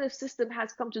cognitive system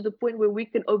has come to the point where we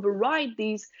can override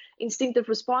these instinctive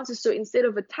responses. So instead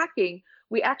of attacking,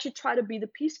 we actually try to be the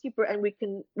peacekeeper, and we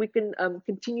can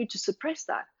continue to suppress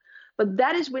that. But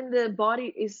that is when the body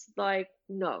is like,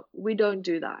 no, we don't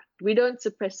do that. We don't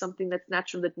suppress something that's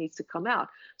natural that needs to come out.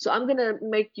 So I'm going to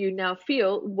make you now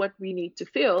feel what we need to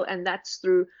feel. And that's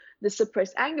through the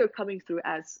suppressed anger coming through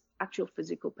as actual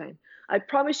physical pain. I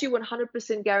promise you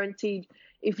 100% guaranteed,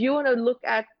 if you want to look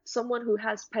at someone who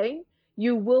has pain,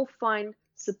 you will find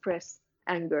suppressed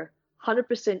anger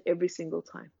 100% every single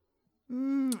time.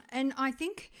 And I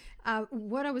think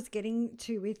what I was getting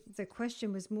to with the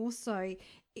question was more so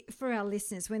for our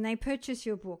listeners, when they purchase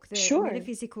your book, the Sure.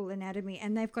 Metaphysical Anatomy,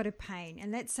 and they've got a pain,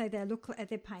 and let's say they look at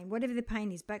their pain, whatever the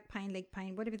pain is, back pain, leg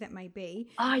pain, whatever that may be.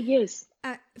 Yes.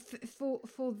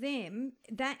 For them,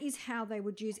 that is how they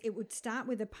would use it. Would start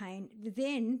with a pain,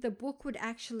 then the book would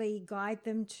actually guide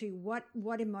them to what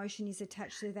emotion is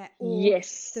attached to that, or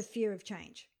Yes. the fear of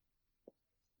change.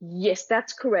 Yes,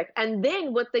 that's correct. And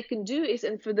then what they can do is,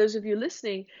 and for those of you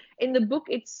listening, in the book,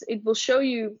 it will show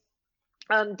you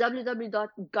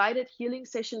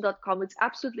www.guidedhealingsession.com. It's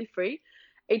absolutely free.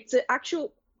 It's an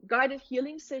actual guided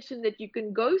healing session that you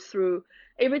can go through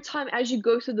every time as you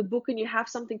go through the book and you have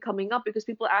something coming up, because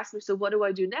people ask me, so what do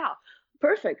I do now?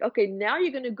 Perfect. Okay, now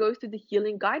you're going to go through the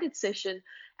healing guided session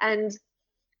and,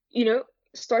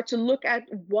 start to look at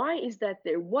why is that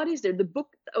there? What is there? The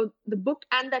book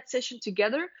and that session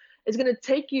together is going to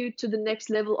take you to the next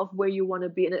level of where you want to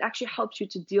be. And it actually helps you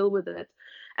to deal with it.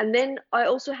 And then I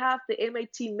also have the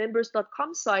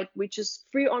matmembers.com site, which is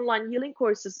free online healing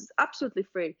courses. It's absolutely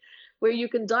free, where you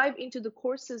can dive into the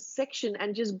courses section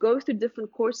and just go through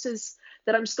different courses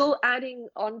that I'm still adding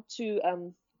on to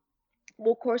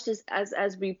more courses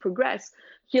as we progress.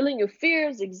 Healing your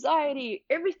fears, anxiety,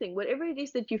 everything, whatever it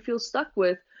is that you feel stuck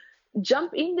with,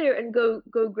 jump in there and go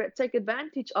take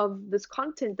advantage of this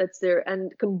content that's there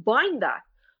and combine that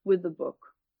with the book.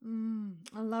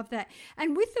 I love that.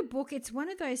 And with the book, it's one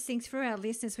of those things for our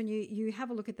listeners, when you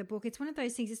have a look at the book, it's one of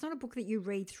those things, it's not a book that you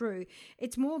read through.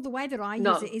 It's more the way that I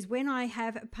use it is when I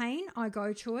have pain, I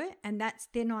go to it, and that's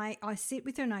then I sit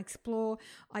with it and I explore,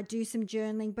 I do some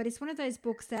journaling. But it's one of those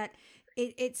books that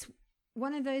it's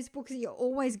one of those books that you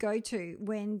always go to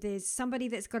when there's somebody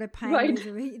that's got a pain, right.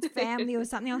 It's family or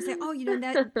something. I'll say,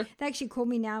 they actually call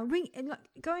me now.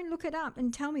 Go and look it up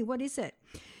and tell me, what is it?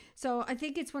 So I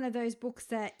think it's one of those books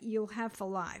that you'll have for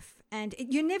life, and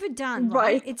you're never done,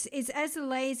 right? It's as the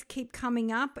layers keep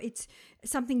coming up, it's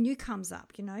something new comes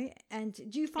up, And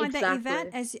do you find that,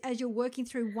 Evette, as you're working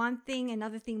through one thing,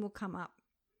 another thing will come up?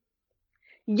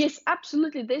 Yes,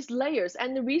 absolutely. There's layers.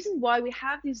 And the reason why we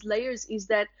have these layers is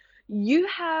that you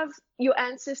have your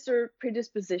ancestor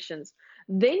predispositions.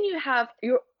 Then you have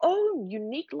your own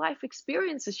unique life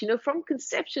experiences, from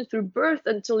conception through birth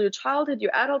until your childhood,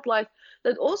 your adult life,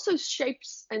 that also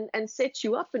shapes and sets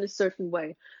you up in a certain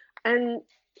way. And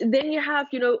then you have,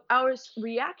 our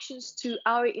reactions to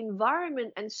our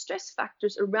environment and stress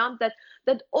factors around that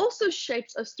also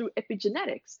shapes us through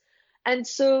epigenetics. And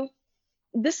so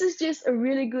this is just a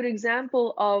really good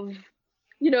example of,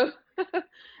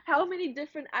 how many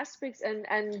different aspects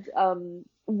and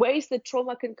ways that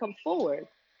trauma can come forward.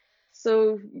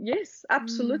 So yes,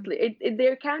 absolutely.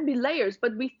 There can be layers,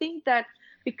 but we think that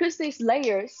because there's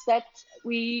layers that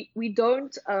we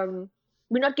don't,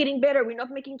 we're not getting better, we're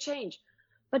not making change.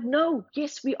 But no,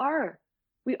 yes, we are.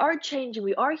 We are changing,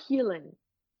 we are healing.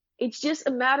 It's just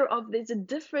a matter of there's a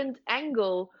different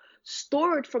angle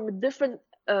stored from a different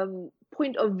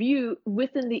point of view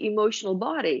within the emotional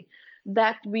body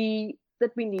that we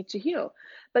need to heal.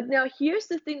 But now here's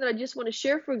the thing that I just want to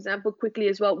share, for example, quickly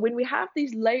as well. When we have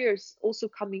these layers also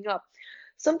coming up,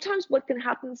 sometimes what can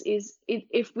happen is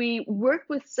if we work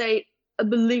with, say, a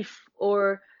belief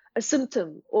or a symptom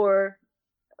or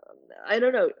I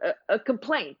don't know, a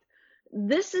complaint.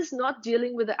 This is not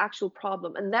dealing with the actual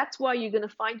problem. And that's why you're going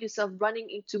to find yourself running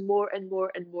into more and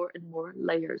more and more and more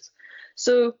layers.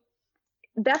 So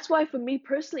that's why for me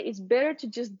personally, it's better to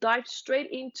just dive straight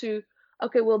into,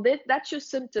 okay, well, that's your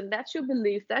symptom, that's your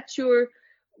belief, that's your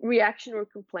reaction or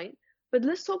complaint. But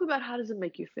let's talk about, how does it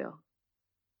make you feel?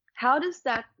 How does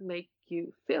that make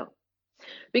you feel?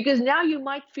 Because now you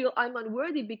might feel, I'm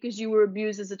unworthy because you were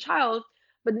abused as a child,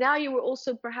 but now you were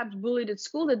also perhaps bullied at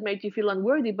school that made you feel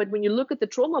unworthy. But when you look at the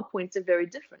trauma points, they're very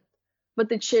different.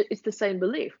 But it's the same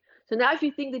belief. So now if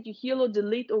you think that you heal or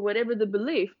delete or whatever the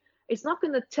belief, it's not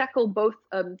going to tackle both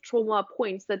trauma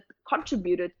points that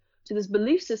contributed to this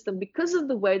belief system because of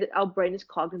the way that our brain is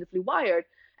cognitively wired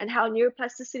and how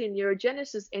neuroplasticity and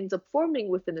neurogenesis ends up forming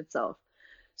within itself.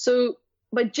 So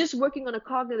by just working on a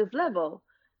cognitive level,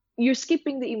 you're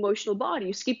skipping the emotional body,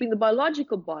 you're skipping the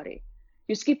biological body,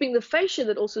 you're skipping the fascia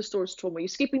that also stores trauma, you're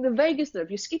skipping the vagus nerve,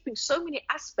 you're skipping so many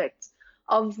aspects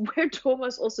of where trauma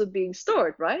is also being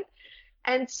stored, right?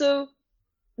 And so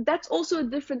that's also a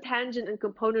different tangent and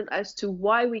component as to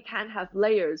why we can have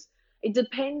layers. It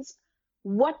depends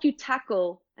what you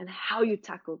tackle and how you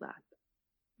tackle that.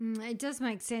 It does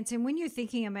make sense. And when you're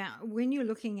thinking about, when you're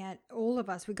looking at all of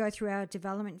us, we go through our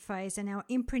development phase and our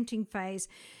imprinting phase,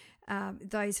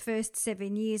 those first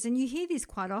 7 years. And you hear this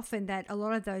quite often, that a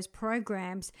lot of those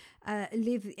programs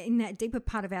live in that deeper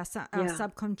part of our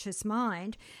subconscious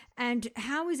mind. And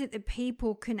how is it that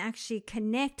people can actually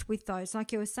connect with those,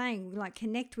 like you were saying, like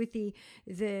connect with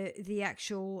the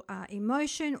actual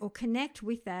emotion, or connect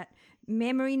with that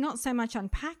memory, not so much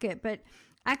unpack it, but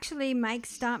actually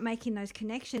start making those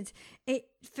connections.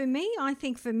 I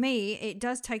think for me, it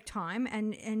does take time,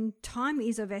 and time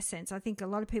is of essence. I think a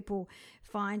lot of people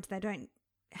find they don't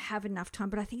have enough time,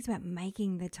 but I think it's about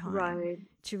making the time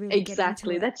to really get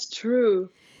into it. That's true.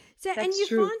 So, and you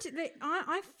find that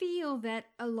I feel that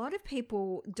a lot of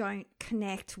people don't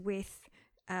connect with,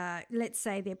 let's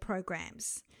say, their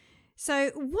programs.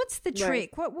 So what's the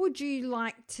trick? What would you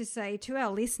like to say to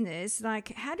our listeners?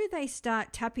 Like, how do they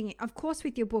start tapping it? Of course,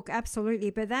 with your book, absolutely.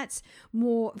 But that's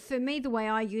more, for me, the way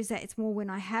I use that, it's more when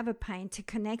I have a pain to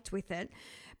connect with it.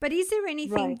 But is there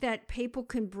anything that people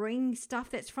can bring, stuff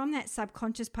that's from that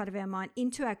subconscious part of our mind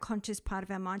into our conscious part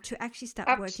of our mind to actually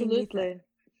start working with it?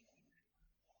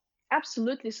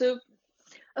 Absolutely. So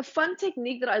a fun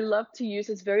technique that I love to use,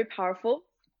 is very powerful,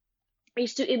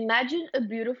 is to imagine a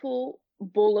beautiful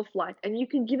ball of light, and you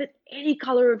can give it any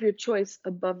color of your choice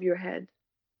above your head.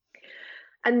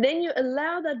 And then you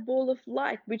allow that ball of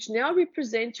light, which now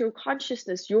represents your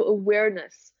consciousness, your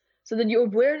awareness, so that your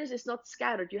awareness is not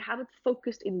scattered. You have it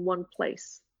focused in one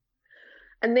place.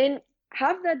 And then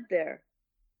have that there.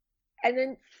 And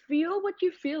then feel what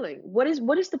you're feeling. What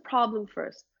is the problem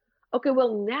first? Okay,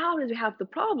 well, now that you have the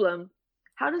problem,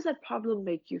 how does that problem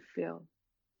make you feel?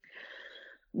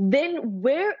 Then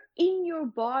where in your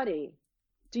body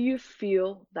do you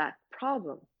feel that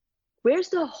problem? Where's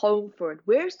the home for it?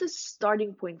 Where's the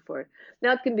starting point for it?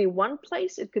 Now, it can be one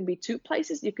place, it can be two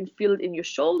places. You can feel it in your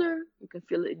shoulder, you can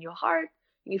feel it in your heart,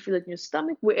 you can feel it in your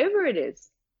stomach, wherever it is.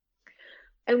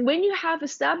 And when you have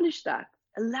established that,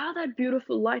 allow that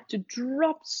beautiful light to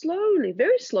drop slowly,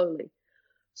 very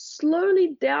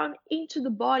slowly down into the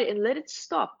body, and let it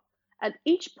stop at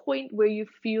each point where you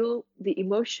feel the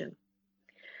emotion.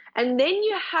 And then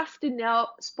you have to now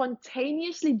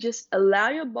spontaneously just allow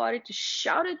your body to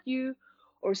shout at you,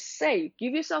 or say,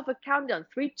 give yourself a countdown,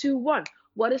 3, 2, 1.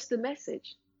 What is the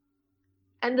message?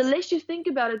 And the less you think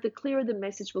about it, the clearer the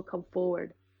message will come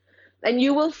forward. And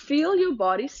you will feel your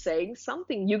body saying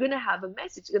something. You're going to have a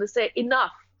message. You're going to say,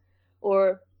 enough,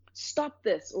 or stop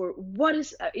this, or what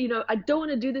is, I don't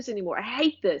want to do this anymore. I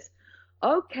hate this.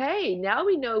 Okay, now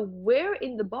we know where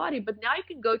in the body, but now you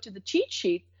can go to the cheat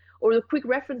sheet or the quick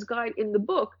reference guide in the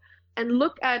book and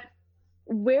look at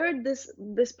where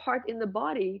this part in the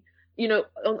body,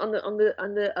 on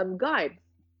the guide,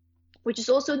 which is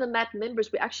also in the MAT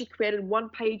members. We actually created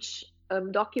one-page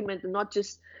document, and not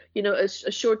just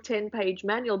a short 10-page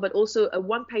manual, but also a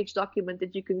one-page document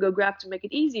that you can go grab to make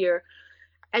it easier.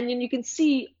 And then you can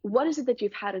see, what is it that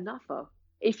you've had enough of,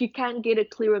 if you can get a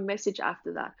clearer message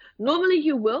after that. Normally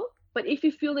you will, but if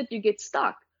you feel that you get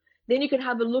stuck, then you can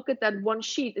have a look at that one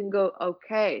sheet and go,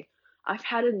 okay, I've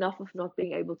had enough of not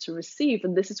being able to receive,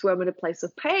 and this is where I'm in a place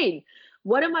of pain.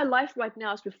 What in my life right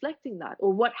now is reflecting that,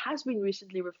 or what has been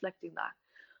recently reflecting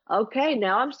that? Okay,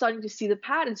 now I'm starting to see the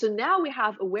pattern. So now we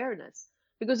have awareness,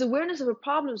 because awareness of a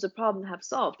problem is a problem half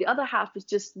solved. The other half is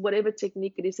just whatever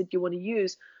technique it is that you want to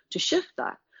use to shift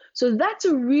that. So that's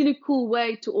a really cool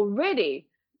way to already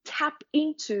tap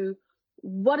into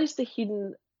what is the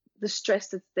stress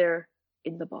that's there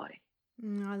in the body.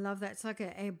 I love that. It's like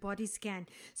a body scan.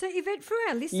 So, Evette, for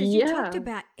our listeners, you talked Yeah.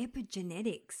 about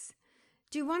epigenetics.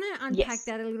 Do you want to unpack Yes.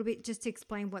 that a little bit just to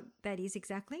explain what that is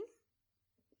exactly?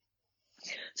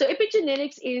 So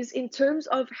epigenetics is in terms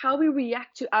of how we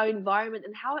react to our environment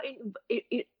and how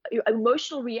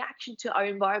emotional reaction to our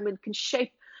environment can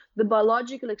shape the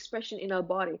biological expression in our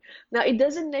body. Now, it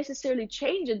doesn't necessarily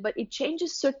change it, but it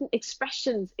changes certain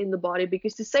expressions in the body,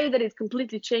 because to say that it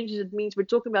completely changes it means we're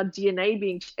talking about DNA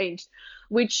being changed,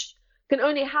 which can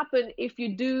only happen if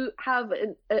you do have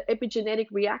an epigenetic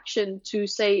reaction to,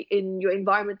 say, in your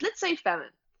environment, let's say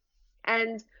famine.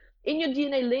 And in your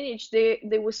DNA lineage,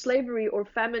 there was slavery or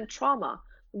famine trauma,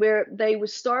 where they were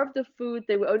starved of food,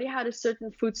 they only had a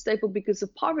certain food staple because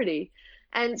of poverty.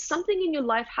 And something in your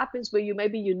life happens where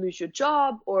maybe you lose your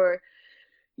job, or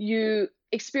you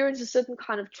experience a certain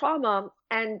kind of trauma,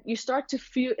 and you start to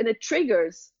feel, and it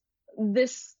triggers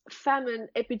this famine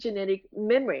epigenetic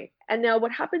memory. And now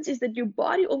what happens is that your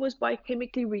body almost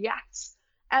biochemically reacts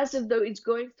as if though it's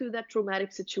going through that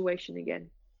traumatic situation again.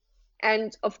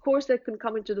 And of course, that can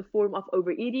come into the form of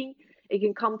overeating. It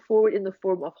can come forward in the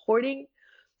form of hoarding.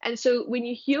 And so when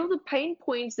you heal the pain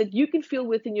points that you can feel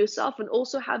within yourself, and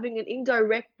also having an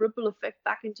indirect ripple effect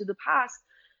back into the past,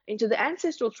 into the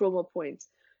ancestral trauma points,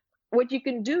 what you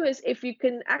can do is, if you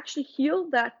can actually heal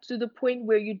that to the point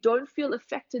where you don't feel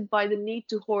affected by the need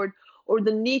to hoard or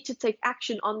the need to take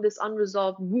action on this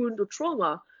unresolved wound or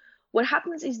trauma, what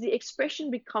happens is the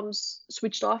expression becomes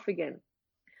switched off again.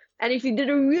 And if you did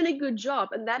a really good job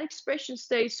and that expression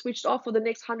stays switched off for the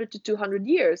next 100 to 200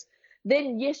 years,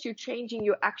 then yes, you're changing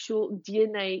your actual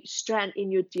DNA strand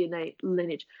in your DNA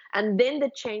lineage. And then the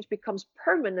change becomes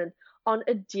permanent on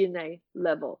a DNA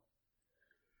level.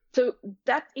 So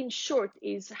that, in short,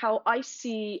 is how I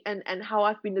see and how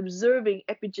I've been observing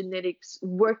epigenetics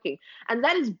working. And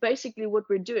that is basically what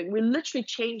we're doing. We're literally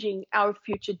changing our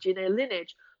future DNA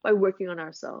lineage by working on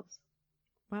ourselves.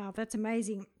 Wow, that's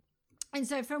amazing. And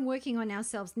so from working on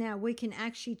ourselves now, we can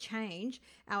actually change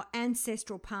our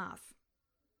ancestral path.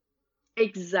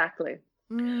 Exactly.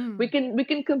 We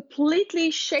can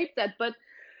completely shape that, but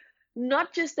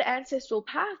not just the ancestral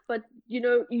path, but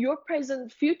your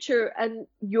present, future, and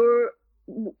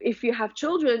if you have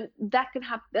children, that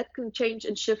can change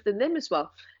and shift in them as well.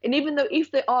 And even though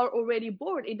if they are already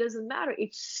born, it doesn't matter.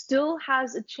 It still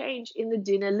has a change in the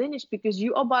DNA lineage, because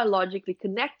you are biologically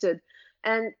connected.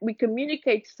 And we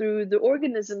communicate through the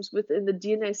organisms within the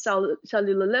DNA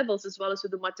cellular levels, as well as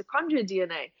with the mitochondrial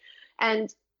DNA.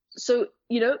 And so,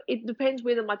 it depends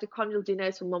where the mitochondrial DNA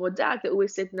is from mom or dad. They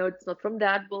always said, no, it's not from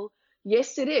dad. Well,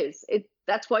 yes, it is.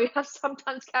 That's why you have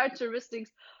sometimes characteristics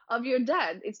of your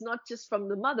dad. It's not just from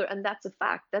the mother. And that's a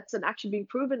fact. That's actually being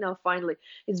proven now, finally.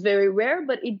 It's very rare,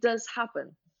 but it does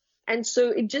happen. And so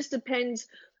it just depends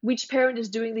which parent is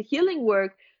doing the healing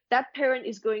work. That parent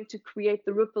is going to create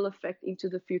the ripple effect into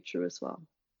the future as well.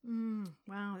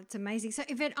 Wow, it's amazing. So,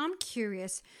 Evette, I'm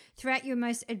curious, throughout your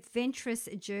most adventurous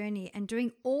journey and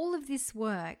doing all of this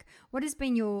work, what has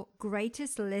been your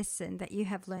greatest lesson that you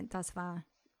have learned thus far?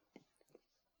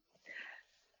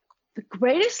 The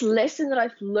greatest lesson that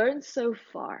I've learned so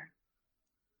far?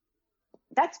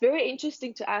 That's very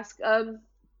interesting to ask.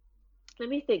 Let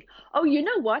me think. Oh, you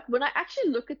know what? When I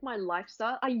actually look at my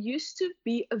lifestyle, I used to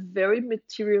be a very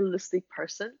materialistic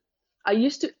person. I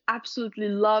used to absolutely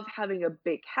love having a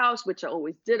big house, which I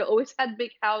always did. I always had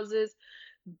big houses,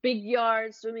 big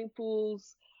yards, swimming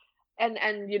pools, and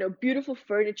beautiful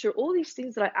furniture, all these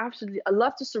things that I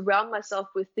love to surround myself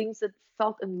with things that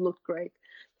felt and looked great.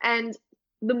 And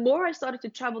the more I started to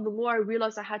travel, the more I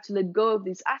realized I had to let go of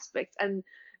these aspects. And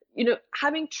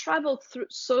having traveled through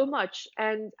so much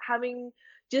and having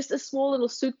just a small little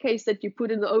suitcase that you put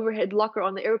in the overhead locker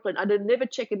on the airplane, I did never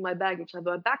check in my baggage. I have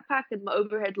my backpack and my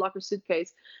overhead locker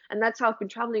suitcase. And that's how I've been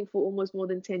traveling for almost more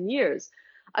than 10 years.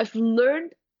 I've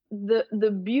learned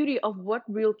the beauty of what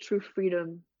real true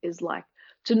freedom is like,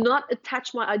 to not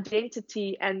attach my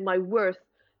identity and my worth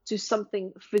to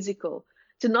something physical,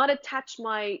 to not attach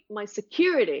my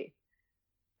security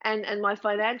and my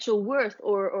financial worth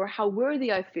or how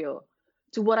worthy I feel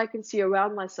to what I can see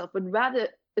around myself, but rather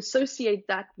associate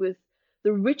that with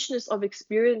the richness of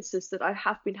experiences that I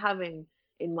have been having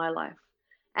in my life.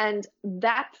 And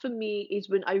that for me is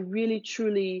when I really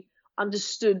truly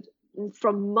understood,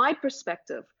 from my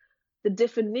perspective, the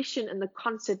definition and the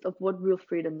concept of what real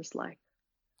freedom is like.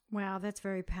 Wow, that's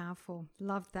very powerful.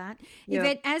 Love that. Yeah.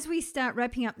 Evette, as we start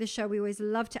wrapping up the show, we always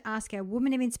love to ask our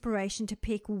woman of inspiration to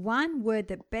pick one word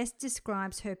that best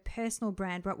describes her personal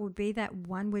brand. What would be that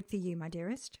one word for you, my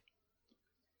dearest?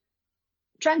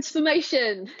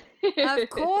 Transformation. Of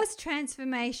course,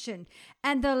 transformation.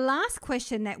 And the last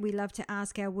question that we love to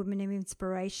ask our women of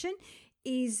inspiration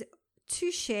is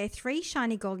to share 3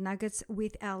 shiny gold nuggets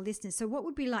with our listeners. So what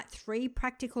would be like 3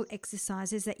 practical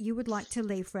exercises that you would like to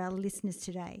leave for our listeners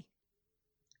today?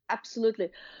 Absolutely.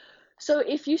 So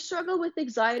if you struggle with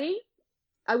anxiety,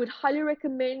 I would highly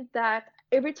recommend that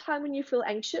every time when you feel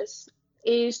anxious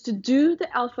is to do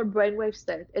the alpha brainwave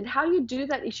state. And how you do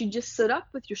that is you just sit up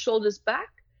with your shoulders back.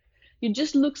 You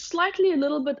just look slightly a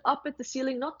little bit up at the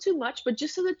ceiling, not too much, but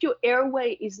just so that your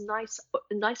airway is nice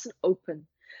and open.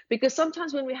 Because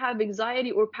sometimes when we have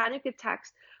anxiety or panic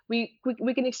attacks, we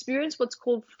can experience what's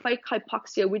called fake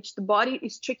hypoxia, which the body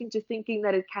is tricked into thinking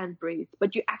that it can't breathe,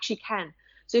 but you actually can.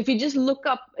 So if you just look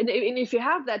up, and if you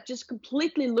have that, just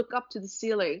completely look up to the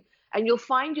ceiling, and you'll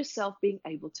find yourself being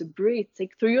able to breathe.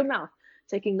 Take through your mouth,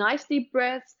 taking nice deep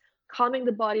breaths, calming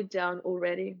the body down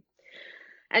already.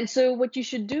 And so what you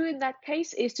should do in that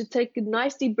case is to take a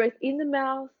nice deep breath in the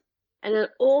mouth and then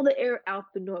all the air out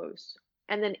the nose.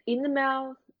 And then in the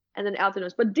mouth and then out the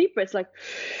nose. But deep breaths like,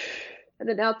 and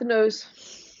then out the nose.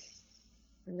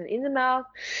 And then in the mouth.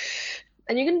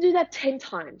 And you're going to do that 10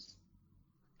 times.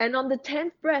 And on the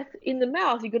 10th breath in the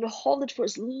mouth, you're going to hold it for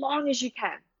as long as you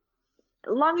can.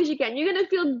 As long as you can. You're going to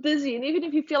feel dizzy. And even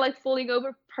if you feel like falling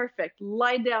over, perfect.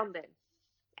 Lie down then.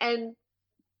 And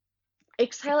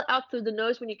exhale out through the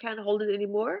nose when you can't hold it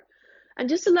anymore. And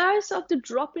just allow yourself to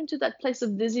drop into that place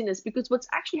of dizziness, because what's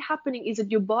actually happening is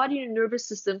that your body and your nervous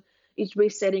system is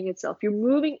resetting itself. You're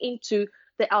moving into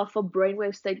the alpha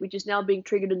brainwave state, which is now being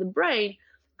triggered in the brain,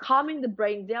 calming the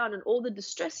brain down, and all the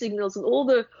distress signals and all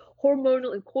the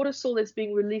hormonal and cortisol that's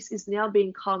being released is now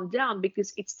being calmed down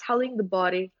because it's telling the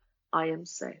body, I am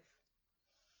safe.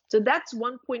 So that's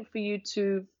one point for you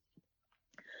to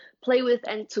play with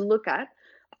and to look at.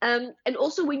 And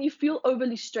also when you feel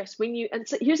overly stressed, and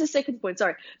so here's the second point,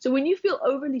 sorry. So when you feel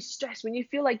overly stressed, when you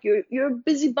feel like you're a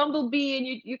busy bumblebee and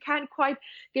you can't quite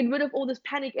get rid of all this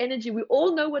panic energy, we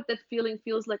all know what that feeling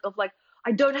feels like, of like,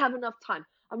 I don't have enough time.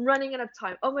 I'm running out of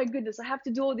time. Oh my goodness, I have to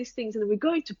do all these things. And then we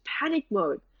go into panic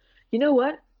mode. You know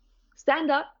what? Stand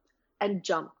up and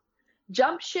jump.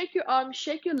 Jump, shake your arms,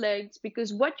 shake your legs,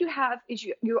 because what you have is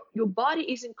your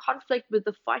body is in conflict with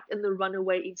the fight and the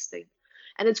runaway instinct.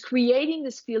 And it's creating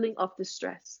this feeling of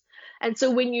distress. And so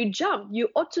when you jump, your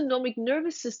autonomic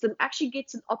nervous system actually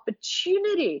gets an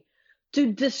opportunity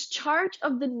to discharge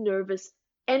of the nervous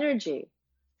energy.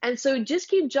 And so just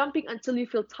keep jumping until you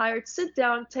feel tired. Sit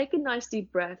down, take a nice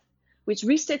deep breath, which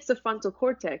resets the frontal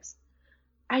cortex.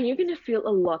 And you're going to feel a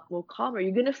lot more calmer.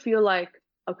 You're going to feel like,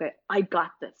 okay, I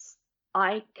got this.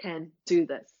 I can do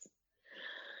this.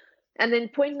 And then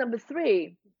point number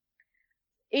 3,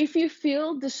 if you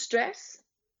feel distress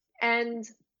and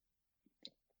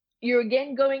you're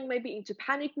again going maybe into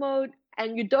panic mode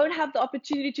and you don't have the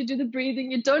opportunity to do the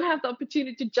breathing, you don't have the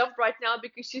opportunity to jump right now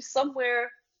because you're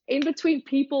somewhere in between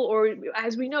people, or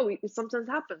as we know, it sometimes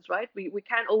happens, right? We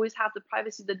can't always have the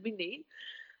privacy that we need.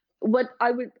 What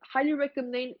I would highly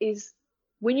recommend is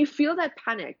when you feel that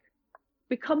panic,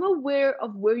 become aware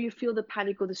of where you feel the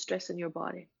panic or the stress in your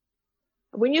body.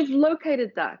 When you've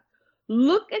located that,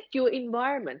 look at your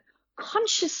environment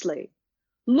consciously.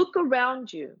 Look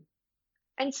around you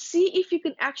and see if you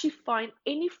can actually find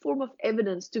any form of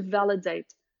evidence to validate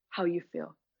how you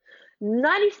feel.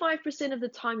 95% of the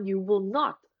time, you will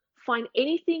not find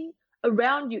anything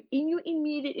around you in your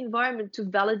immediate environment to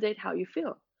validate how you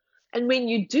feel. And when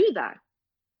you do that,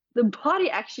 the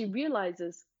body actually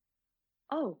realizes,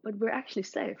 oh, but we're actually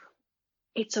safe.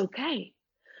 It's okay.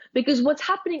 Because what's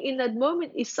happening in that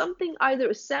moment is something, either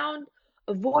a sound,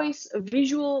 a voice, a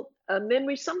visual, a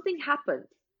memory, something happened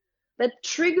that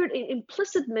triggered an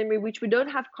implicit memory, which we don't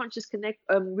have conscious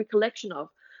recollection of,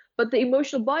 but the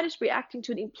emotional body is reacting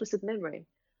to an implicit memory.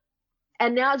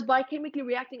 And now it's biochemically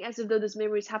reacting as if though this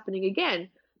memory is happening again,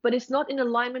 but it's not in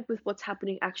alignment with what's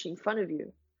happening actually in front of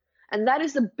you. And that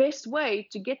is the best way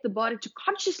to get the body to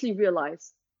consciously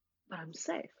realize, but I'm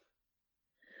safe.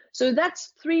 So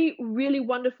that's 3 really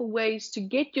wonderful ways to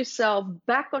get yourself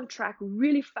back on track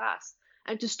really fast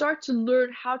and to start to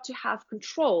learn how to have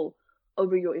control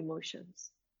over your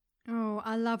emotions. Oh,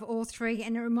 I love all 3.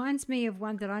 And it reminds me of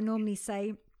one that I normally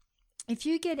say, if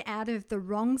you get out of the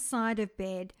wrong side of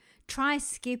bed, try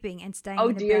skipping and staying in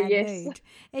a bad mood.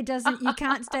 It doesn't, you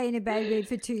can't stay in a bad mood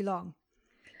for too long.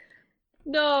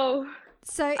 No.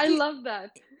 So I love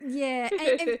that. Yeah.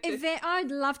 Evette, I'd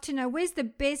love to know, where's the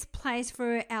best place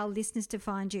for our listeners to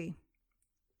find you?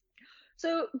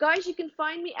 So, guys, you can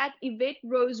find me at Evette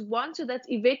Rose 1. So that's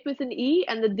Evette with an E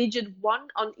and the digit 1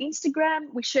 on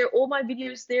Instagram. We share all my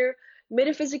videos there,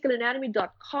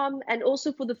 metaphysicalanatomy.com. And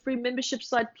also for the free membership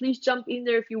site, please jump in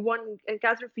there if you want. And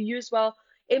Catherine, for you as well,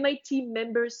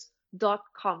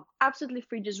 matmembers.com. Absolutely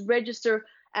free. Just register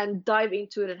and dive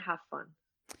into it and have fun.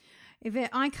 Evette,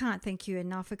 I can't thank you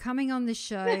enough for coming on the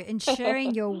show and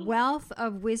sharing your wealth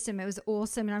of wisdom. It was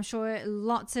awesome, and I'm sure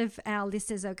lots of our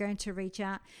listeners are going to reach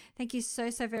out. Thank you so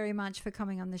very much for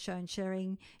coming on the show and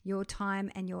sharing your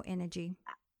time and your energy.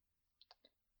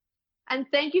 And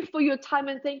thank you for your time,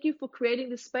 and thank you for creating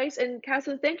the space. And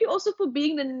Catherine, thank you also for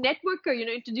being the networker,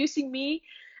 introducing me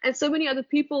and so many other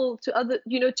people to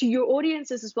to your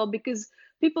audiences as well, because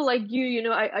people like you,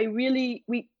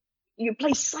 you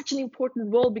play such an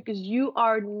important role because you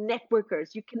are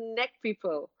networkers. You connect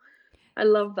people. I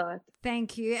love that.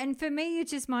 Thank you. And for me, it's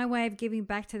just my way of giving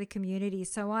back to the community.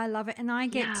 So I love it. And I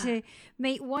get to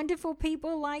meet wonderful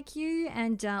people like you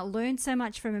and learn so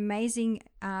much from amazing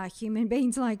human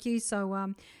beings like you.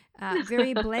 So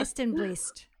very blessed and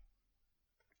blessed.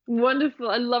 Wonderful.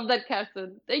 I love that,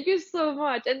 Catherine. Thank you so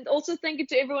much. And also thank you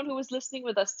to everyone who was listening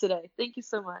with us today. Thank you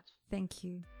so much. Thank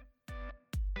you.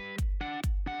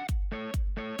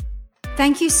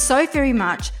 Thank you so very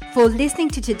much for listening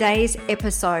to today's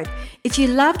episode. If you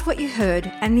loved what you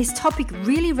heard and this topic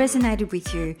really resonated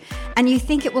with you and you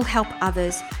think it will help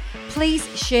others, please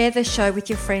share the show with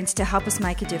your friends to help us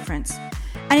make a difference.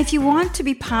 And if you want to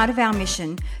be part of our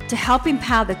mission to help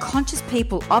empower the conscious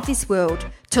people of this world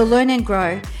to learn and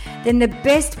grow, then the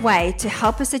best way to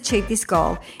help us achieve this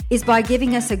goal is by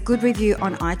giving us a good review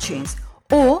on iTunes.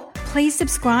 Or please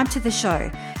subscribe to the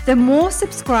show. The more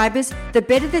subscribers, the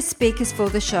better the speakers for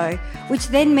the show, which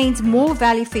then means more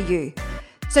value for you,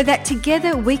 so that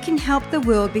together we can help the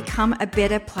world become a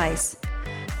better place.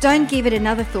 Don't give it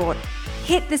another thought.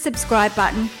 Hit the subscribe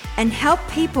button and help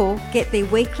people get their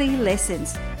weekly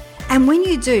lessons. And when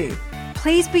you do,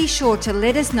 please be sure to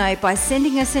let us know by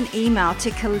sending us an email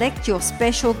to collect your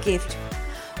special gift,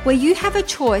 where you have a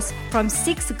choice from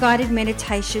 6 guided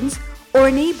meditations or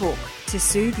an ebook to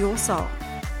soothe your soul.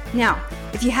 Now,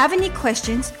 if you have any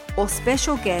questions or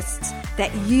special guests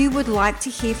that you would like to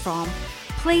hear from,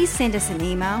 please send us an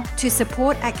email to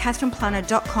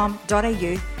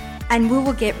support@catherineplano.com.au and we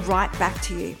will get right back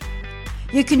to you.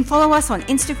 You can follow us on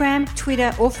Instagram,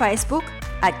 Twitter or Facebook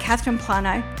at Catherine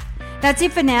Plano. That's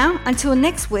it for now. Until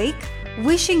next week,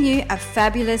 wishing you a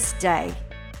fabulous day.